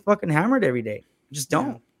feel like getting fucking hammered every day. I just Yeah.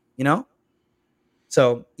 don't. You know.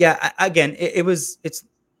 So yeah, again, it's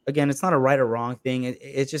again, it's not a right or wrong thing.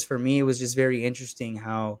 It's just for me, it was just very interesting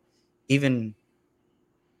how even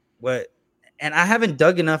what, and I haven't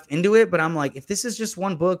dug enough into it, but I'm like, if this is just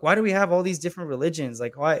one book, why do we have all these different religions?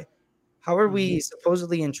 Like, why? How are Hmm. we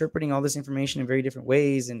supposedly interpreting all this information in very different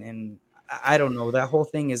ways? And I don't know. That whole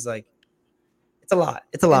thing is like, it's a lot.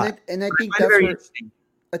 It's a And lot. I But I think find it that's very where interesting.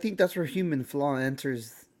 human flaw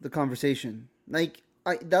enters the conversation. Like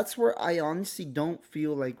that's where I honestly don't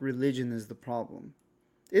feel like religion is the problem.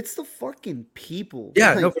 It's the fucking people.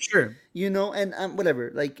 Yeah, no, Like, for sure. and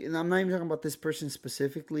whatever. Like, and I'm not even talking about this person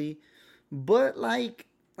specifically, but like,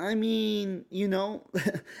 I mean,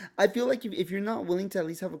 I feel like if you're not willing to at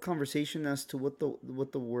least have a conversation as to what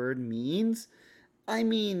the word means, I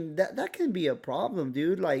mean that can be a problem,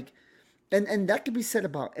 dude. Like, and that could be said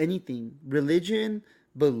about anything: religion,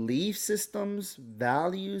 belief systems,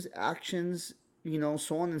 values, actions,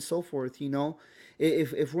 so on and so forth.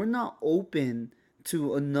 If we're not open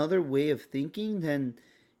to another way of thinking, then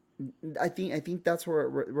I think that's where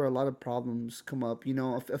a lot of problems come up.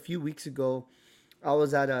 A few weeks ago, I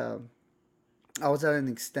was at a I was at an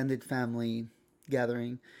extended family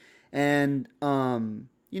gathering, and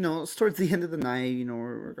it's towards the end of the night.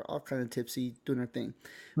 We're all kind of tipsy, doing our thing.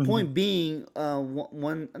 Mhm. Point being,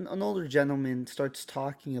 an older gentleman starts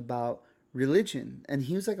talking about religion, and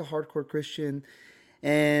he was like a hardcore Christian,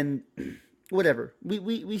 and whatever.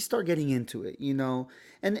 We start getting into it,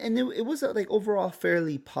 and it was like overall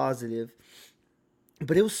fairly positive,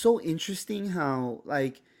 but it was so interesting how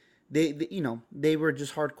like they were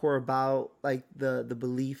just hardcore about like the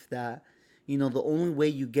belief that the only way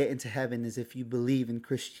you get into heaven is if you believe in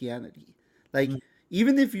Christianity. Like, Mhm.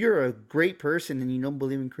 even if you're a great person and you don't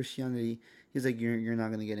believe in Christianity, he's like, you're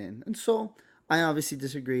not gonna get in. And so I obviously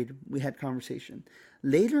disagreed. We had conversation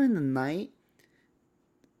later in the night.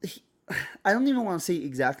 he, I don't even want to say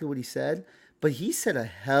exactly what he said, but he said a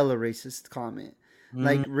hella racist comment.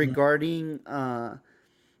 like Mm-hmm. regarding uh,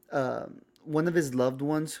 one of his loved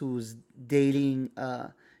ones who's dating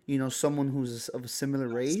someone who's of a similar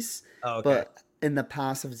race, Oh, okay. but in the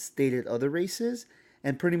past has dated other races,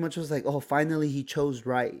 and pretty much was like, oh, finally he chose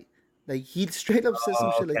right. Like he straight up said some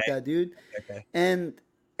Oh, shit like okay. that, dude. Okay. and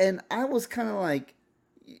and I was kind of like,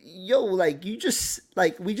 yo, like you just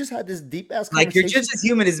like we just had this deep ass Like you're conversation. just as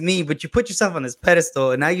human as me, but you put yourself on this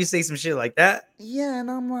pedestal, and now you say some shit like that. Yeah, and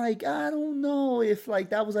I'm like, I don't know if like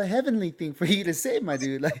that was a heavenly thing for you to say, my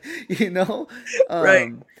dude. Like, you know, Right.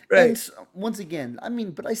 um, and Right. once again, I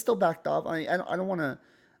mean, but I still backed off. I don't want to.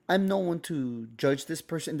 I'm no one to judge this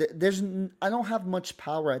person. I don't have much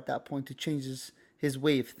power at that point to change his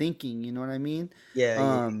way of thinking. You know what I mean? Yeah.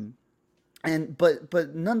 Yeah. Um, and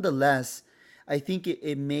but nonetheless, I think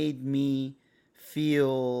it made me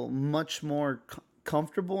feel much more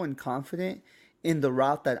comfortable and confident in the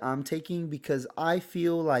route that I'm taking, because I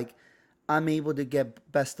feel like I'm able to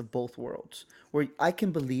get best of both worlds, where I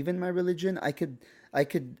can believe in my religion. I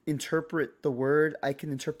could interpret the word, I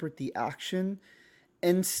can interpret the action,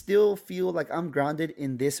 and still feel like I'm grounded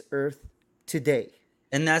in this earth today.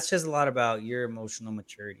 And that's just a lot about your emotional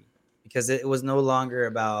maturity, because it was no longer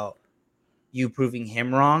about you proving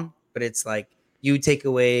him wrong, but it's like you take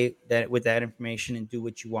away that with that information and do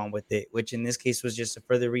what you want with it, which in this case was just a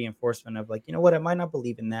further reinforcement of like, you know what, I might not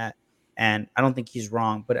believe in that, and I don't think he's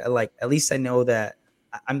wrong, but like at least I know that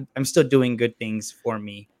I'm still doing good things for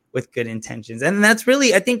me with good intentions, and that's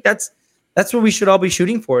really, I think that's what we should all be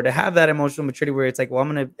shooting for, to have that emotional maturity where it's like, well, I'm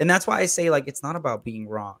gonna, and that's why I say like it's not about being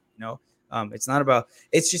wrong, it's not about,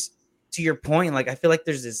 it's just to your point, like I feel like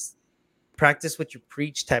there's this practice what you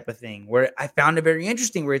preach type of thing where I found it very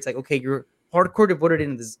interesting, where it's like, okay, you're hardcore devoted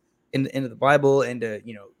into this, into the Bible, and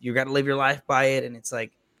you got to live your life by it, and it's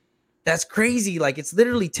like, that's crazy, like it's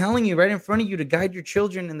literally telling you right in front of you to guide your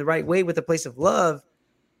children in the right way with a place of love,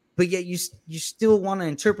 but yet you still want to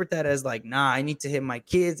interpret that as like, nah, I need to hit my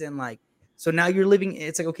kids, and like, so now you're living,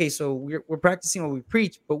 it's like, okay, so we're practicing what we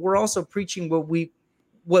preach, but we're also preaching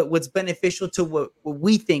what's beneficial to what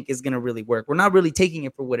we think is going to really work. We're not really taking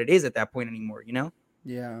it for what it is at that point anymore.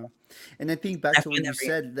 Yeah, and I think back I to find when that you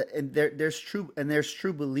very said that, and there's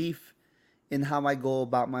true belief in how I go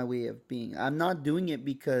about my way of being. I'm not doing it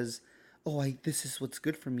because, oh, this is what's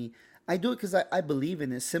good for me. I do it because I believe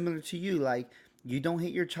in it. Similar to you, like you don't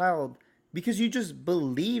hate your child because you just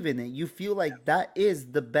believe in it. You feel like that is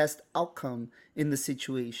the best outcome in the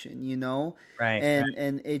situation, right, right.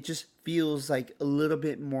 and it just feels like a little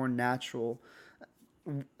bit more natural,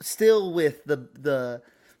 still with the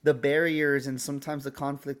barriers and sometimes the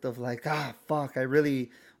conflict of like, fuck, I really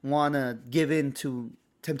want to give in to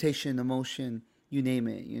temptation, emotion, you name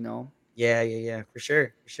it. Yeah, yeah, yeah, for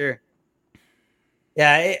sure, for sure.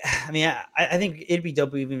 Yeah, I mean, I think it'd be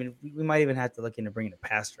dope. Even we might even have to look into bringing a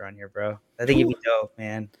pastor on here, bro. I think it'd Whew. be dope,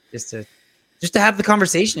 man. Just to have the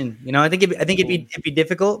conversation. I think Ooh. it'd be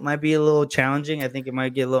difficult. Might be a little challenging. I think it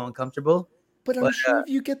might get a little uncomfortable. But I'm But sure if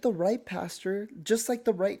you get the right pastor, just like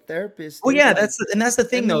the right therapist, oh dude, yeah, like, that's the I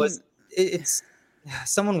thing though. mean, It's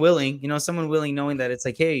someone willing, someone willing, knowing that it's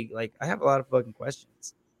like, hey, like I have a lot of fucking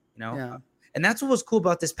questions, you know. yeah. And that's what was cool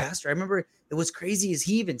about this pastor. I remember it was crazy is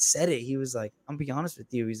he even said it. He was like, "I'll be honest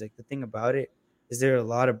with you." He's like, "The thing about it is there are a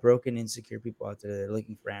lot of broken, insecure people out there that are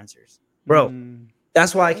looking for answers, bro." Mm,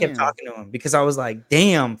 That's why I kept damn. talking to him, because I was like,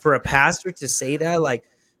 damn, for a pastor to say that, like,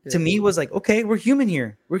 to Yeah. me was like, okay, we're human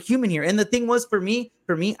here. We're human here. And the thing was, for me,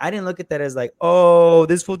 I didn't look at that as like, oh,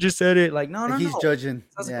 this fool just said it. Like, no, Like no, he's no. judging.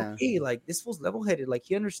 So I was like, Yeah. okay, like this fool's level headed. Like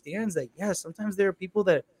he understands that, yeah, sometimes there are people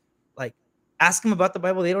that like ask him about the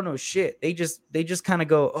Bible, they don't know shit. They just kind of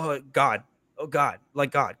go, oh God,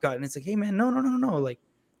 like God. And it's like, hey man, no, no, no, no. Like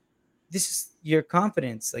this is your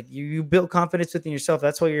confidence. Like you built confidence within yourself.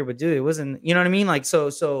 That's what you're able to do. It wasn't, you know what I mean? Like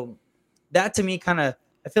so that to me kind of,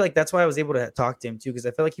 I feel like that's why I was able to talk to him too, because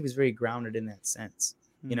I felt like he was very grounded in that sense.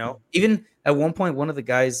 Mm. Even at one point, one of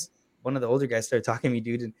the older guys started talking to me,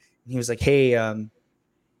 dude, and he was like, "Hey,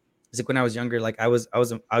 he's like, when I was younger, like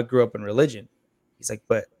I grew up in religion." He's like,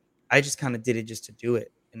 "But I just kind of did it just to do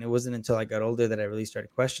it, and it wasn't until I got older that I really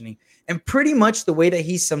started questioning." And pretty much the way that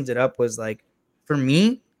he summed it up was like, for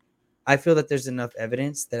me, I feel that there's enough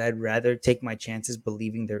evidence that I'd rather take my chances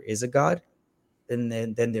believing there is a God than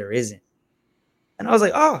there isn't. And I was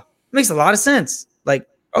like, oh, makes a lot of sense. Like,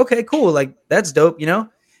 okay, cool. Like, that's dope. And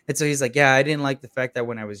so he's like, yeah, I didn't like the fact that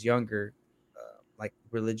when I was younger, like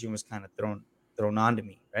religion was kind of thrown onto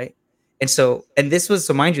me, right? And this was,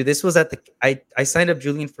 so mind you, this was I signed up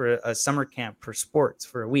Julian for a summer camp for sports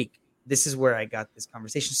for a week. This is where I got this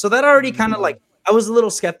conversation. So that already kind of Mm. like I was a little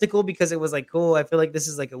skeptical because it was like, cool. I feel like this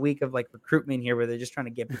is like a week of like recruitment here where they're just trying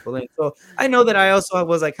to get people in. So I know that I also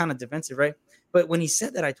was like kind of defensive, right? But when he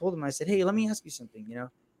said that, I told him, I said, hey, let me ask you something. I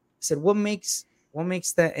said, what makes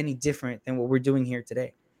that any different than what we're doing here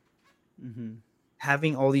today? Mm-hmm.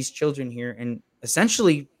 Having all these children here and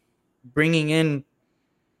essentially bringing in,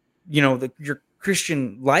 your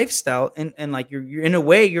Christian lifestyle and like you're in a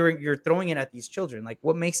way you're throwing it at these children. Like,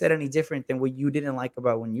 what makes that any different than what you didn't like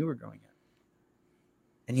about when you were growing up?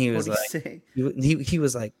 And he What was do you like, say? he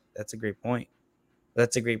was like, that's a great point.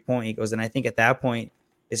 That's a great point. He goes, and I think at that point,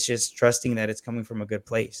 it's just trusting that it's coming from a good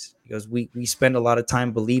place. He goes, we spend a lot of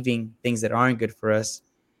time believing things that aren't good for us.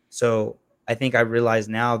 So I think I realize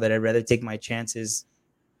now that I'd rather take my chances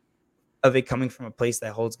of it coming from a place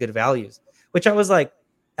that holds good values, which I was like,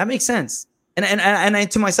 that makes sense.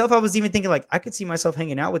 And to myself, I was even thinking like I could see myself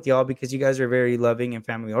hanging out with y'all because you guys are very loving and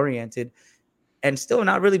family oriented and still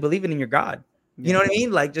not really believing in your God. You know Yeah. what I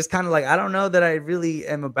mean? Like just kind of like I don't know that I really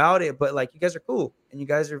am about it, but like you guys are cool and you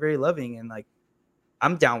guys are very loving and like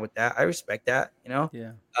I'm down with that. I respect that.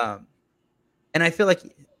 Yeah. Um, and I feel like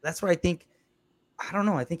that's what I think. I don't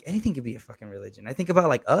know. I think anything could be a fucking religion. I think about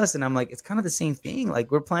like us, and I'm like, it's kind of the same thing.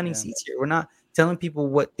 Like we're planting Yeah. seeds here. We're not telling people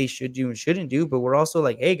what they should do and shouldn't do, but we're also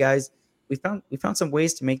like, hey guys, we found some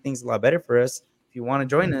ways to make things a lot better for us. If you want to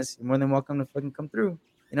join us, you're more than welcome to fucking come through.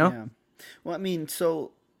 You know? Yeah. Well, I mean,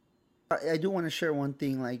 so I do want to share one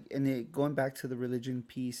thing, like, and going back to the religion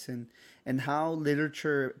piece and how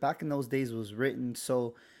literature back in those days was written.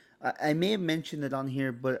 So I may have mentioned it on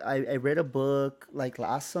here, but I read a book like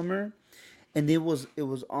last summer, and it was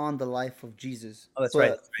on the life of Jesus, Oh, that's right.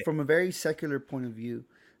 but That's right. from a very secular point of view,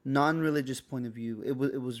 non-religious point of view. It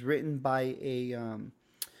was written by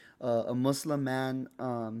a Muslim man.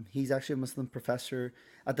 He's actually a Muslim professor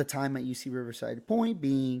at the time at UC Riverside. Point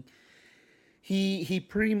being, he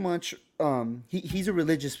pretty much he's a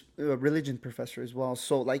religion professor as well.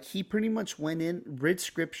 So like he pretty much went in, read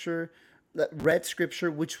scripture,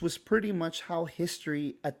 which was pretty much how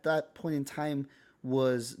history at that point in time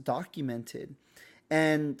was documented.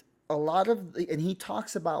 And and he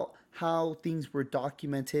talks about how things were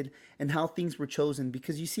documented and how things were chosen,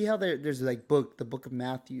 because you see how there's like the book of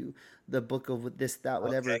Matthew, the book of this, that, Okay.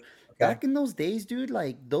 whatever. Okay. Back in those days, dude,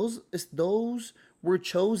 like those were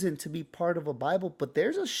chosen to be part of a Bible, but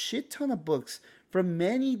there's a shit ton of books from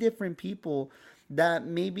many different people that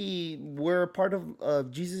maybe were a part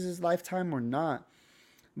of Jesus's lifetime or not.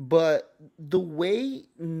 But the way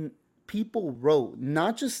people wrote,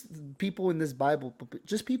 not just people in this Bible, but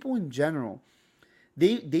just people in general,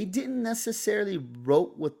 they didn't necessarily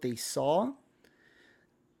wrote what they saw.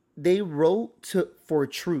 They wrote for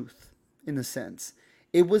truth, in a sense.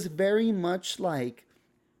 It was very much like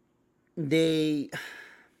they,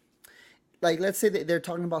 like, let's say that they're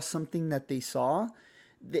talking about something that they saw.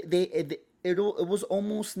 It was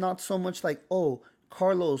almost not so much like, oh,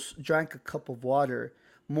 Carlos drank a cup of water,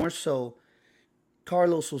 more so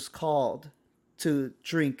Carlos was called to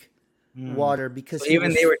drink Hmm. water So because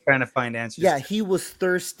even they were trying to find answers yeah, to. he was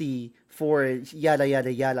thirsty for it, yada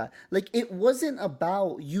yada yada. Like, it wasn't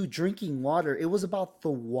about you drinking water, it was about the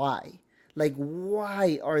why. Like,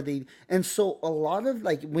 why are they? And so a lot of,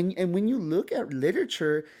 like, when you look at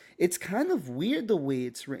literature, it's kind of weird the way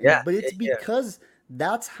it's written, Yeah. but Yeah. it's Yeah. because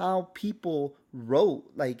that's how people wrote.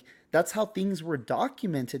 Like, that's how things were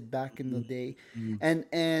documented back in the Mhm. day.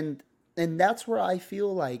 Mhm. And that's where I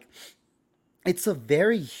feel like it's a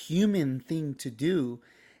very human thing to do.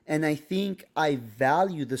 And I think I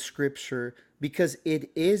value the scripture because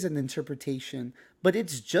it is an interpretation, but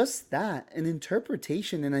it's just that, an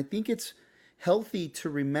interpretation. And I think it's healthy to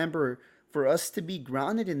remember, for us to be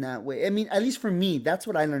grounded in that way. I mean, at least for me, that's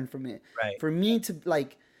what I learned from it. Right. For me to,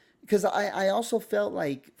 like, because I also felt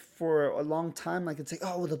like for a long time, like, it's like,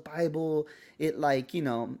 oh, the Bible, it, like,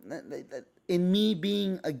 in me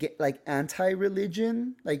being like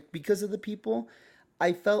anti-religion, like, because of the people,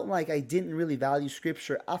 I felt like I didn't really value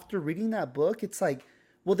scripture. After reading that book, it's like,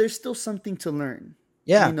 well, there's still something to learn,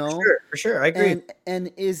 Yeah. you For know? sure. For sure. I agree.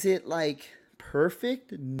 And is it like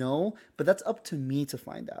perfect? No, but that's up to me to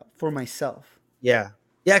find out for myself. Yeah.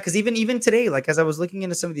 Yeah, because even today, like as I was looking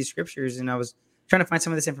into some of these scriptures and I was trying to find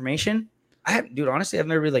some of this information, dude, honestly, I've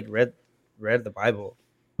never really like read the Bible.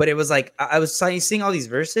 But it was like I was seeing all these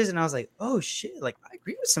verses and I was like, oh shit, like I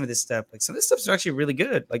agree with some of this stuff. Like some of this stuff is actually really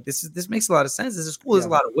good. Like this makes a lot of sense. This is cool. There's a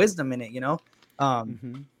Yeah. lot of wisdom in it.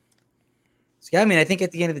 Mm-hmm. So yeah, I mean, I think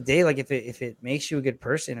at the end of the day, like if it makes you a good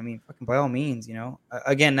person, I mean, fucking by all means.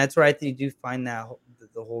 Again, that's where I think do find that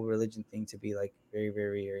the whole religion thing to be like very,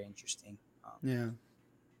 very, very interesting. Yeah.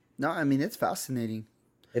 No, I mean, it's fascinating.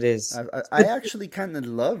 It is. I actually kind of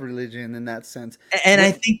love religion in that sense. And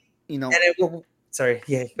I What think, you know, and sorry,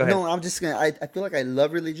 yeah, go ahead. no, I'm just gonna. I feel like I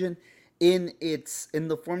love religion in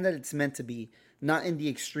the form that it's meant to be, not in the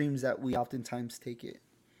extremes that we oftentimes take it.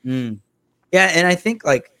 Mm. Yeah, and I think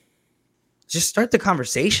like just start the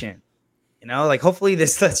conversation. Like hopefully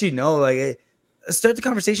this lets you know, like start the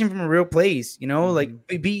conversation from a real place. Like Hmm.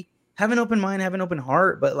 have an open mind, have an open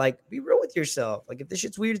heart, but like be real with yourself. Like if this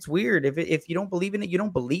shit's weird, it's weird. If you don't believe in it, you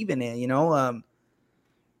don't believe in it.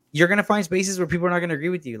 You're gonna find spaces where people are not gonna agree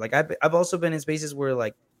with you. Like I've also been in spaces where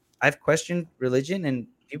like I've questioned religion and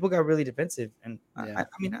people got really defensive. And Yeah, I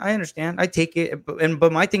mean I understand, I take it,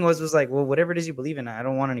 but my thing was like, well, whatever it is you believe in, I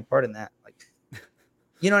don't want any part in that. Like,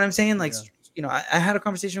 you know what I'm saying? Like, yeah, I had a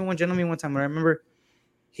conversation with one gentleman one time where I remember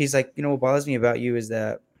he's like, what bothers me about you is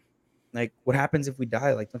that like what happens if we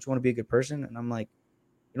die? Like, don't you want to be a good person? And I'm like,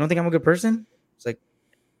 you don't think I'm a good person? It's like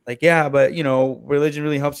yeah, but religion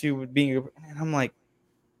really helps you with being a good. And I'm like,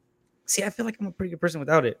 see, I feel like I'm a pretty good person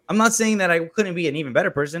without it. I'm not saying that I couldn't be an even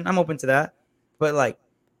better person. I'm open to that. But like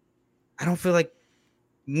I don't feel like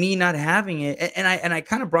me not having it. And I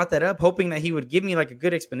kind of brought that up hoping that he would give me like a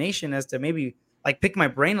good explanation as to maybe like pick my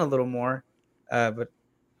brain a little more. But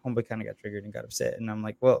homeboy kind of got triggered and got upset. And I'm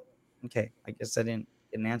like, well, okay, I guess I didn't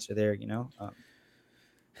get an answer there.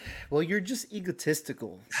 well, you're just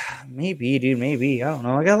egotistical. Maybe, dude, maybe. I don't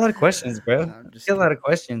know. I got a lot of questions, bro. I I'm just got a lot of kidding.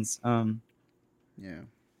 questions. Yeah,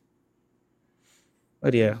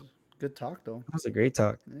 But it yeah, was good talk though. that was a great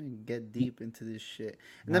talk. Get deep into this shit.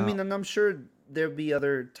 And I No, mean, and I'm sure there'll be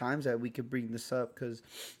other times that we could bring this up because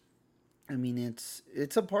I mean, it's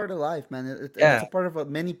a part of life, man. It's yeah, a part of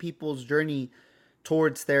many people's journey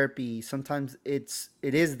towards therapy. Sometimes it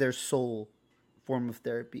is their sole form of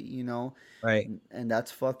therapy, right. and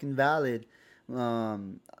that's fucking valid.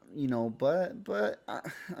 Um, but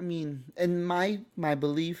I mean, and my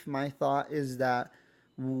belief, my thought is that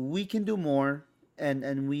we can do more,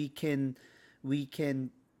 and we can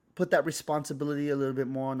put that responsibility a little bit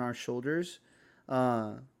more on our shoulders,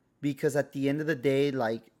 uh, because at the end of the day,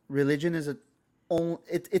 like religion is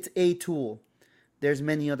it's a tool. There's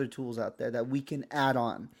many other tools out there that we can add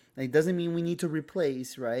on. Like, it doesn't mean we need to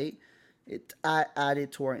replace, right? Add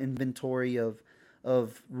it to our inventory of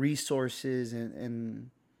resources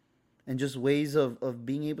and just ways of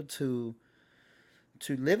being able to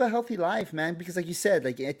live a healthy life, man. Because like you said,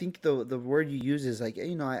 like I think the word you use is like,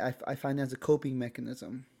 I find it as a coping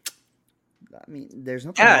mechanism. I mean, there's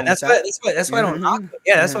nothing Yeah, wrong with that. that's why I You know don't what I knock mean? it.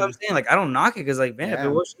 Yeah, that's what Yeah, I'm saying. Like I don't knock it because like man, if it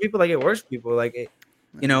yeah, works for people, like it works for people. Like it,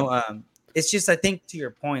 you yeah, know, um, it's just I think to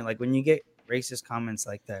your point, like when you get racist comments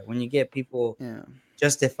like that, when you get people yeah,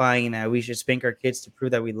 justifying that we should spank our kids to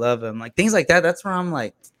prove that we love them, like things like that. That's where I'm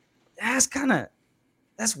like, that's kind of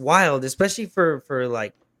that's wild, especially for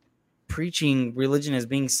like preaching religion as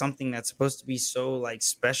being something that's supposed to be so like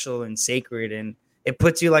special and sacred, and it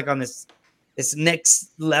puts you like on this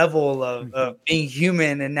next level of hmm, being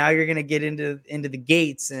human, and now you're gonna get into the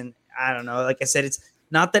gates. And I don't know, like I said, it's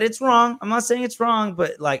not that it's wrong, I'm not saying it's wrong,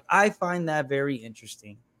 but like I find that very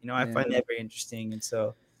interesting. I yeah. find that very interesting. And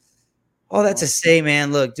so all that to Well, say,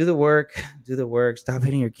 man, look, do the work, stop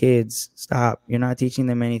hitting your kids, stop, you're not teaching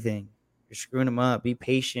them anything, you're screwing them up, be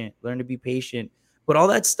patient, learn to be patient. But all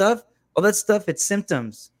that stuff, it's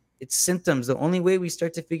symptoms. The only way we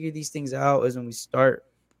start to figure these things out is when we start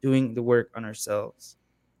doing the work on ourselves,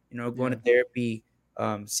 going yeah, to therapy,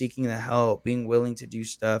 seeking the help, being willing to do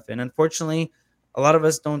stuff. And unfortunately, a lot of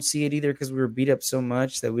us don't see it either because we were beat up so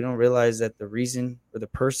much that we don't realize that the reason or the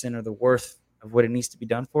person or the worth of what it needs to be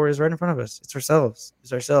done for is right in front of us. It's ourselves.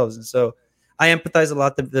 It's ourselves. And so I empathize a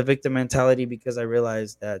lot with the victim mentality because I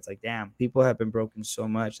realize that it's like, damn, people have been broken so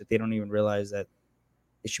much that they don't even realize that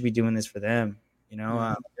they should be doing this for them.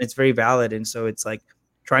 yeah. It's very valid. And so it's like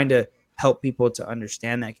trying to help people to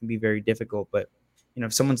understand that can be very difficult. But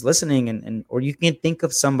if someone's listening, and or you can think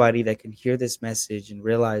of somebody that can hear this message and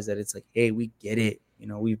realize that it's like, hey, we get it.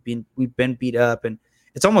 We've been beat up, and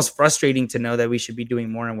it's almost frustrating to know that we should be doing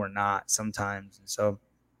more and we're not sometimes. And so,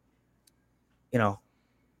 you know,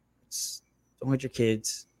 it's, don't hit your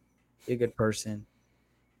kids, be a good person,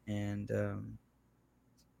 and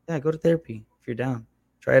yeah, go to therapy if you're down.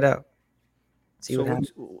 Try it out. See So what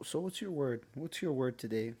happens. what's your word? What's your word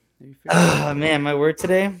today? Have you figured it Oh out? man, my word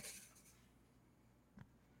today.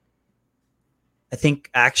 I think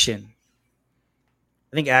action.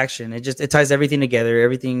 I think action. It ties everything together.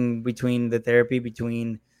 Everything between the therapy,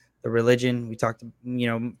 between the religion. We talked,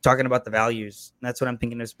 talking about the values. And that's what I'm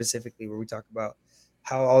thinking of specifically, where we talk about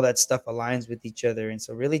how all that stuff aligns with each other. And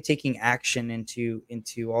so, really taking action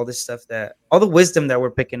into all this stuff, that all the wisdom that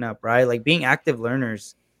we're picking up, right? Like being active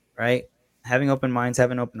learners, right? having open minds,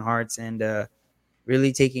 having open hearts, and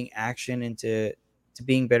really taking action into to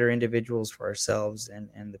being better individuals for ourselves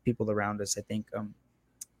and the people around us. I think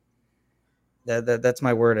that's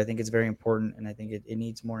my word. I think it's very important, and I think it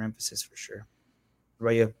needs more emphasis for sure. What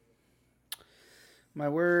about you? My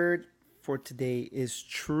word for today is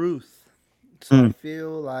truth. So I Mm,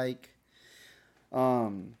 feel like,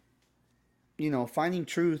 um, finding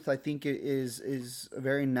truth. I think it is a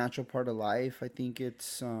very natural part of life. I think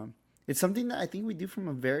it's something that I think we do from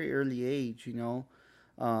a very early age.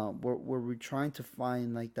 Where we're trying to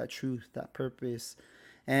find like that truth, that purpose,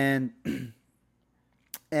 and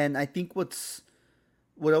and I think what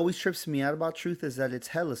always trips me out about truth is that it's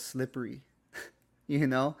hella slippery. you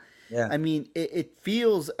know yeah, I mean, it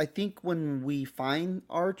feels, I think when we find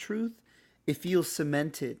our truth, it feels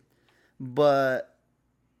cemented, but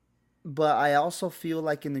I also feel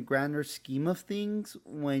like in the grander scheme of things,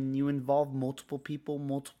 when you involve multiple people,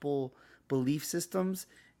 multiple belief systems,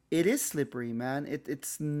 it is slippery, man.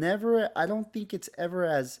 It's never, I don't think it's ever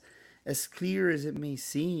as clear as it may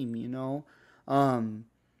seem. Um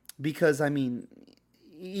because I mean,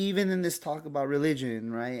 even in this talk about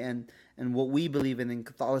religion, right, and what we believe in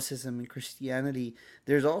Catholicism and Christianity,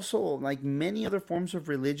 there's also like many other forms of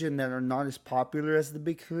religion that are not as popular as the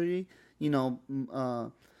big three. You know,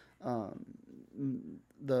 um,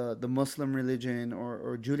 the Muslim religion,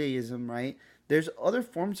 or Judaism, right? There's other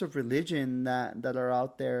forms of religion that are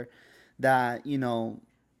out there that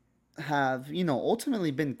have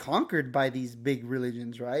ultimately been conquered by these big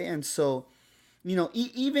religions, right? And so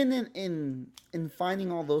even in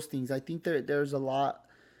finding all those things, I think there's a lot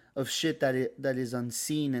of shit that is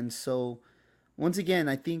unseen. And so once again,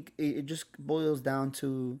 I think it just boils down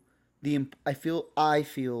to I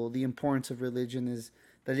feel the importance of religion is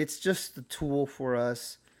that it's just a tool for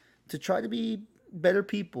us to try to be better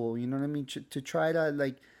people. You know what I mean? To try to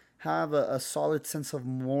like have a solid sense of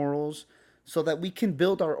morals, so that we can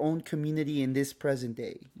build our own community in this present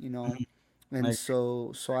day. I And agree.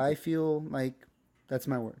 so I feel like that's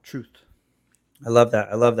my word, truth. I love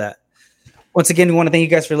that. I love that. Once again, we want to thank you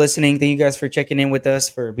guys for listening. Thank you guys for checking in with us,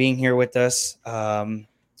 for being here with us.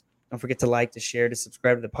 Don't forget to like, to share, to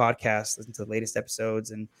subscribe to the podcast, listen to the latest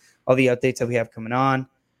episodes and all the updates that we have coming on.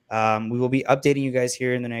 We will be updating you guys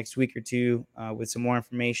here in the next week or two with some more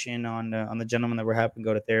information on the gentleman that we're having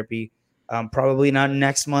go to therapy. Probably not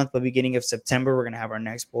next month, but beginning of September, we're going to have our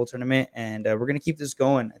next bowl tournament, and we're going to keep this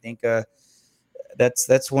going. I think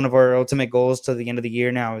that's one of our ultimate goals to the end of the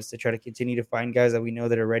year now, is to try to continue to find guys that we know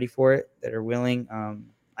that are ready for it, that are willing.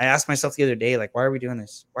 I asked myself the other day, like, why are we doing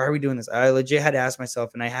this? Why are we doing this? I legit had to ask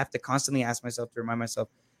myself, and I have to constantly ask myself to remind myself,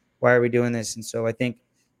 why are we doing this? And so I think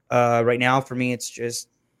right now for me, it's just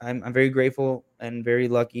I'm very grateful and very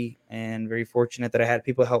lucky and very fortunate that I had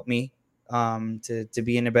people help me to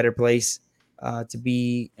be in a better place, to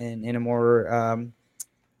be in a more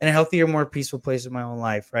in a healthier, more peaceful place in my own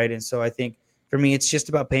life, right? And so I think for me, it's just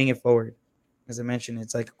about paying it forward. As I mentioned,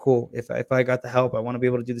 it's like cool. If I got the help, I want to be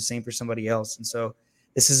able to do the same for somebody else. And so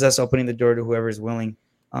this is us opening the door to whoever is willing.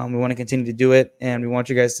 We want to continue to do it, and we want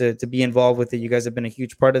you guys to be involved with it. You guys have been a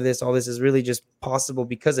huge part of this. All this is really just possible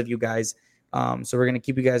because of you guys. So we're gonna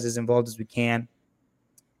keep you guys as involved as we can,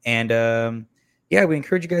 and yeah, we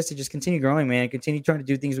encourage you guys to just continue growing, man. Continue trying to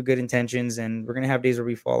do things with good intentions, and we're gonna have days where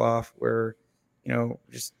we fall off, where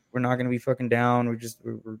just we're not gonna be fucking down.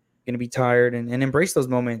 We're gonna be tired, and embrace those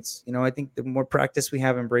moments. I think the more practice we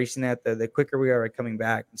have embracing that, the quicker we are at coming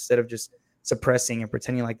back, instead of just suppressing and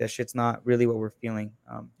pretending like that shit's not really what we're feeling.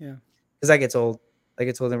 Yeah. Because that gets old. That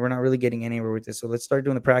gets old, and we're not really getting anywhere with this. So let's start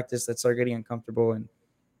doing the practice. Let's start getting uncomfortable, and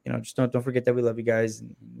just don't forget that we love you guys,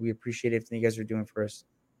 and we appreciate everything you guys are doing for us.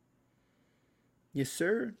 Yes,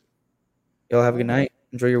 sir. Y'all have a All good right. night.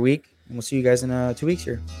 Enjoy your week, and we'll see you guys in 2 weeks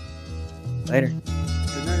here. Later.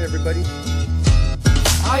 Good night, everybody.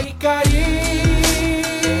 Ay, caí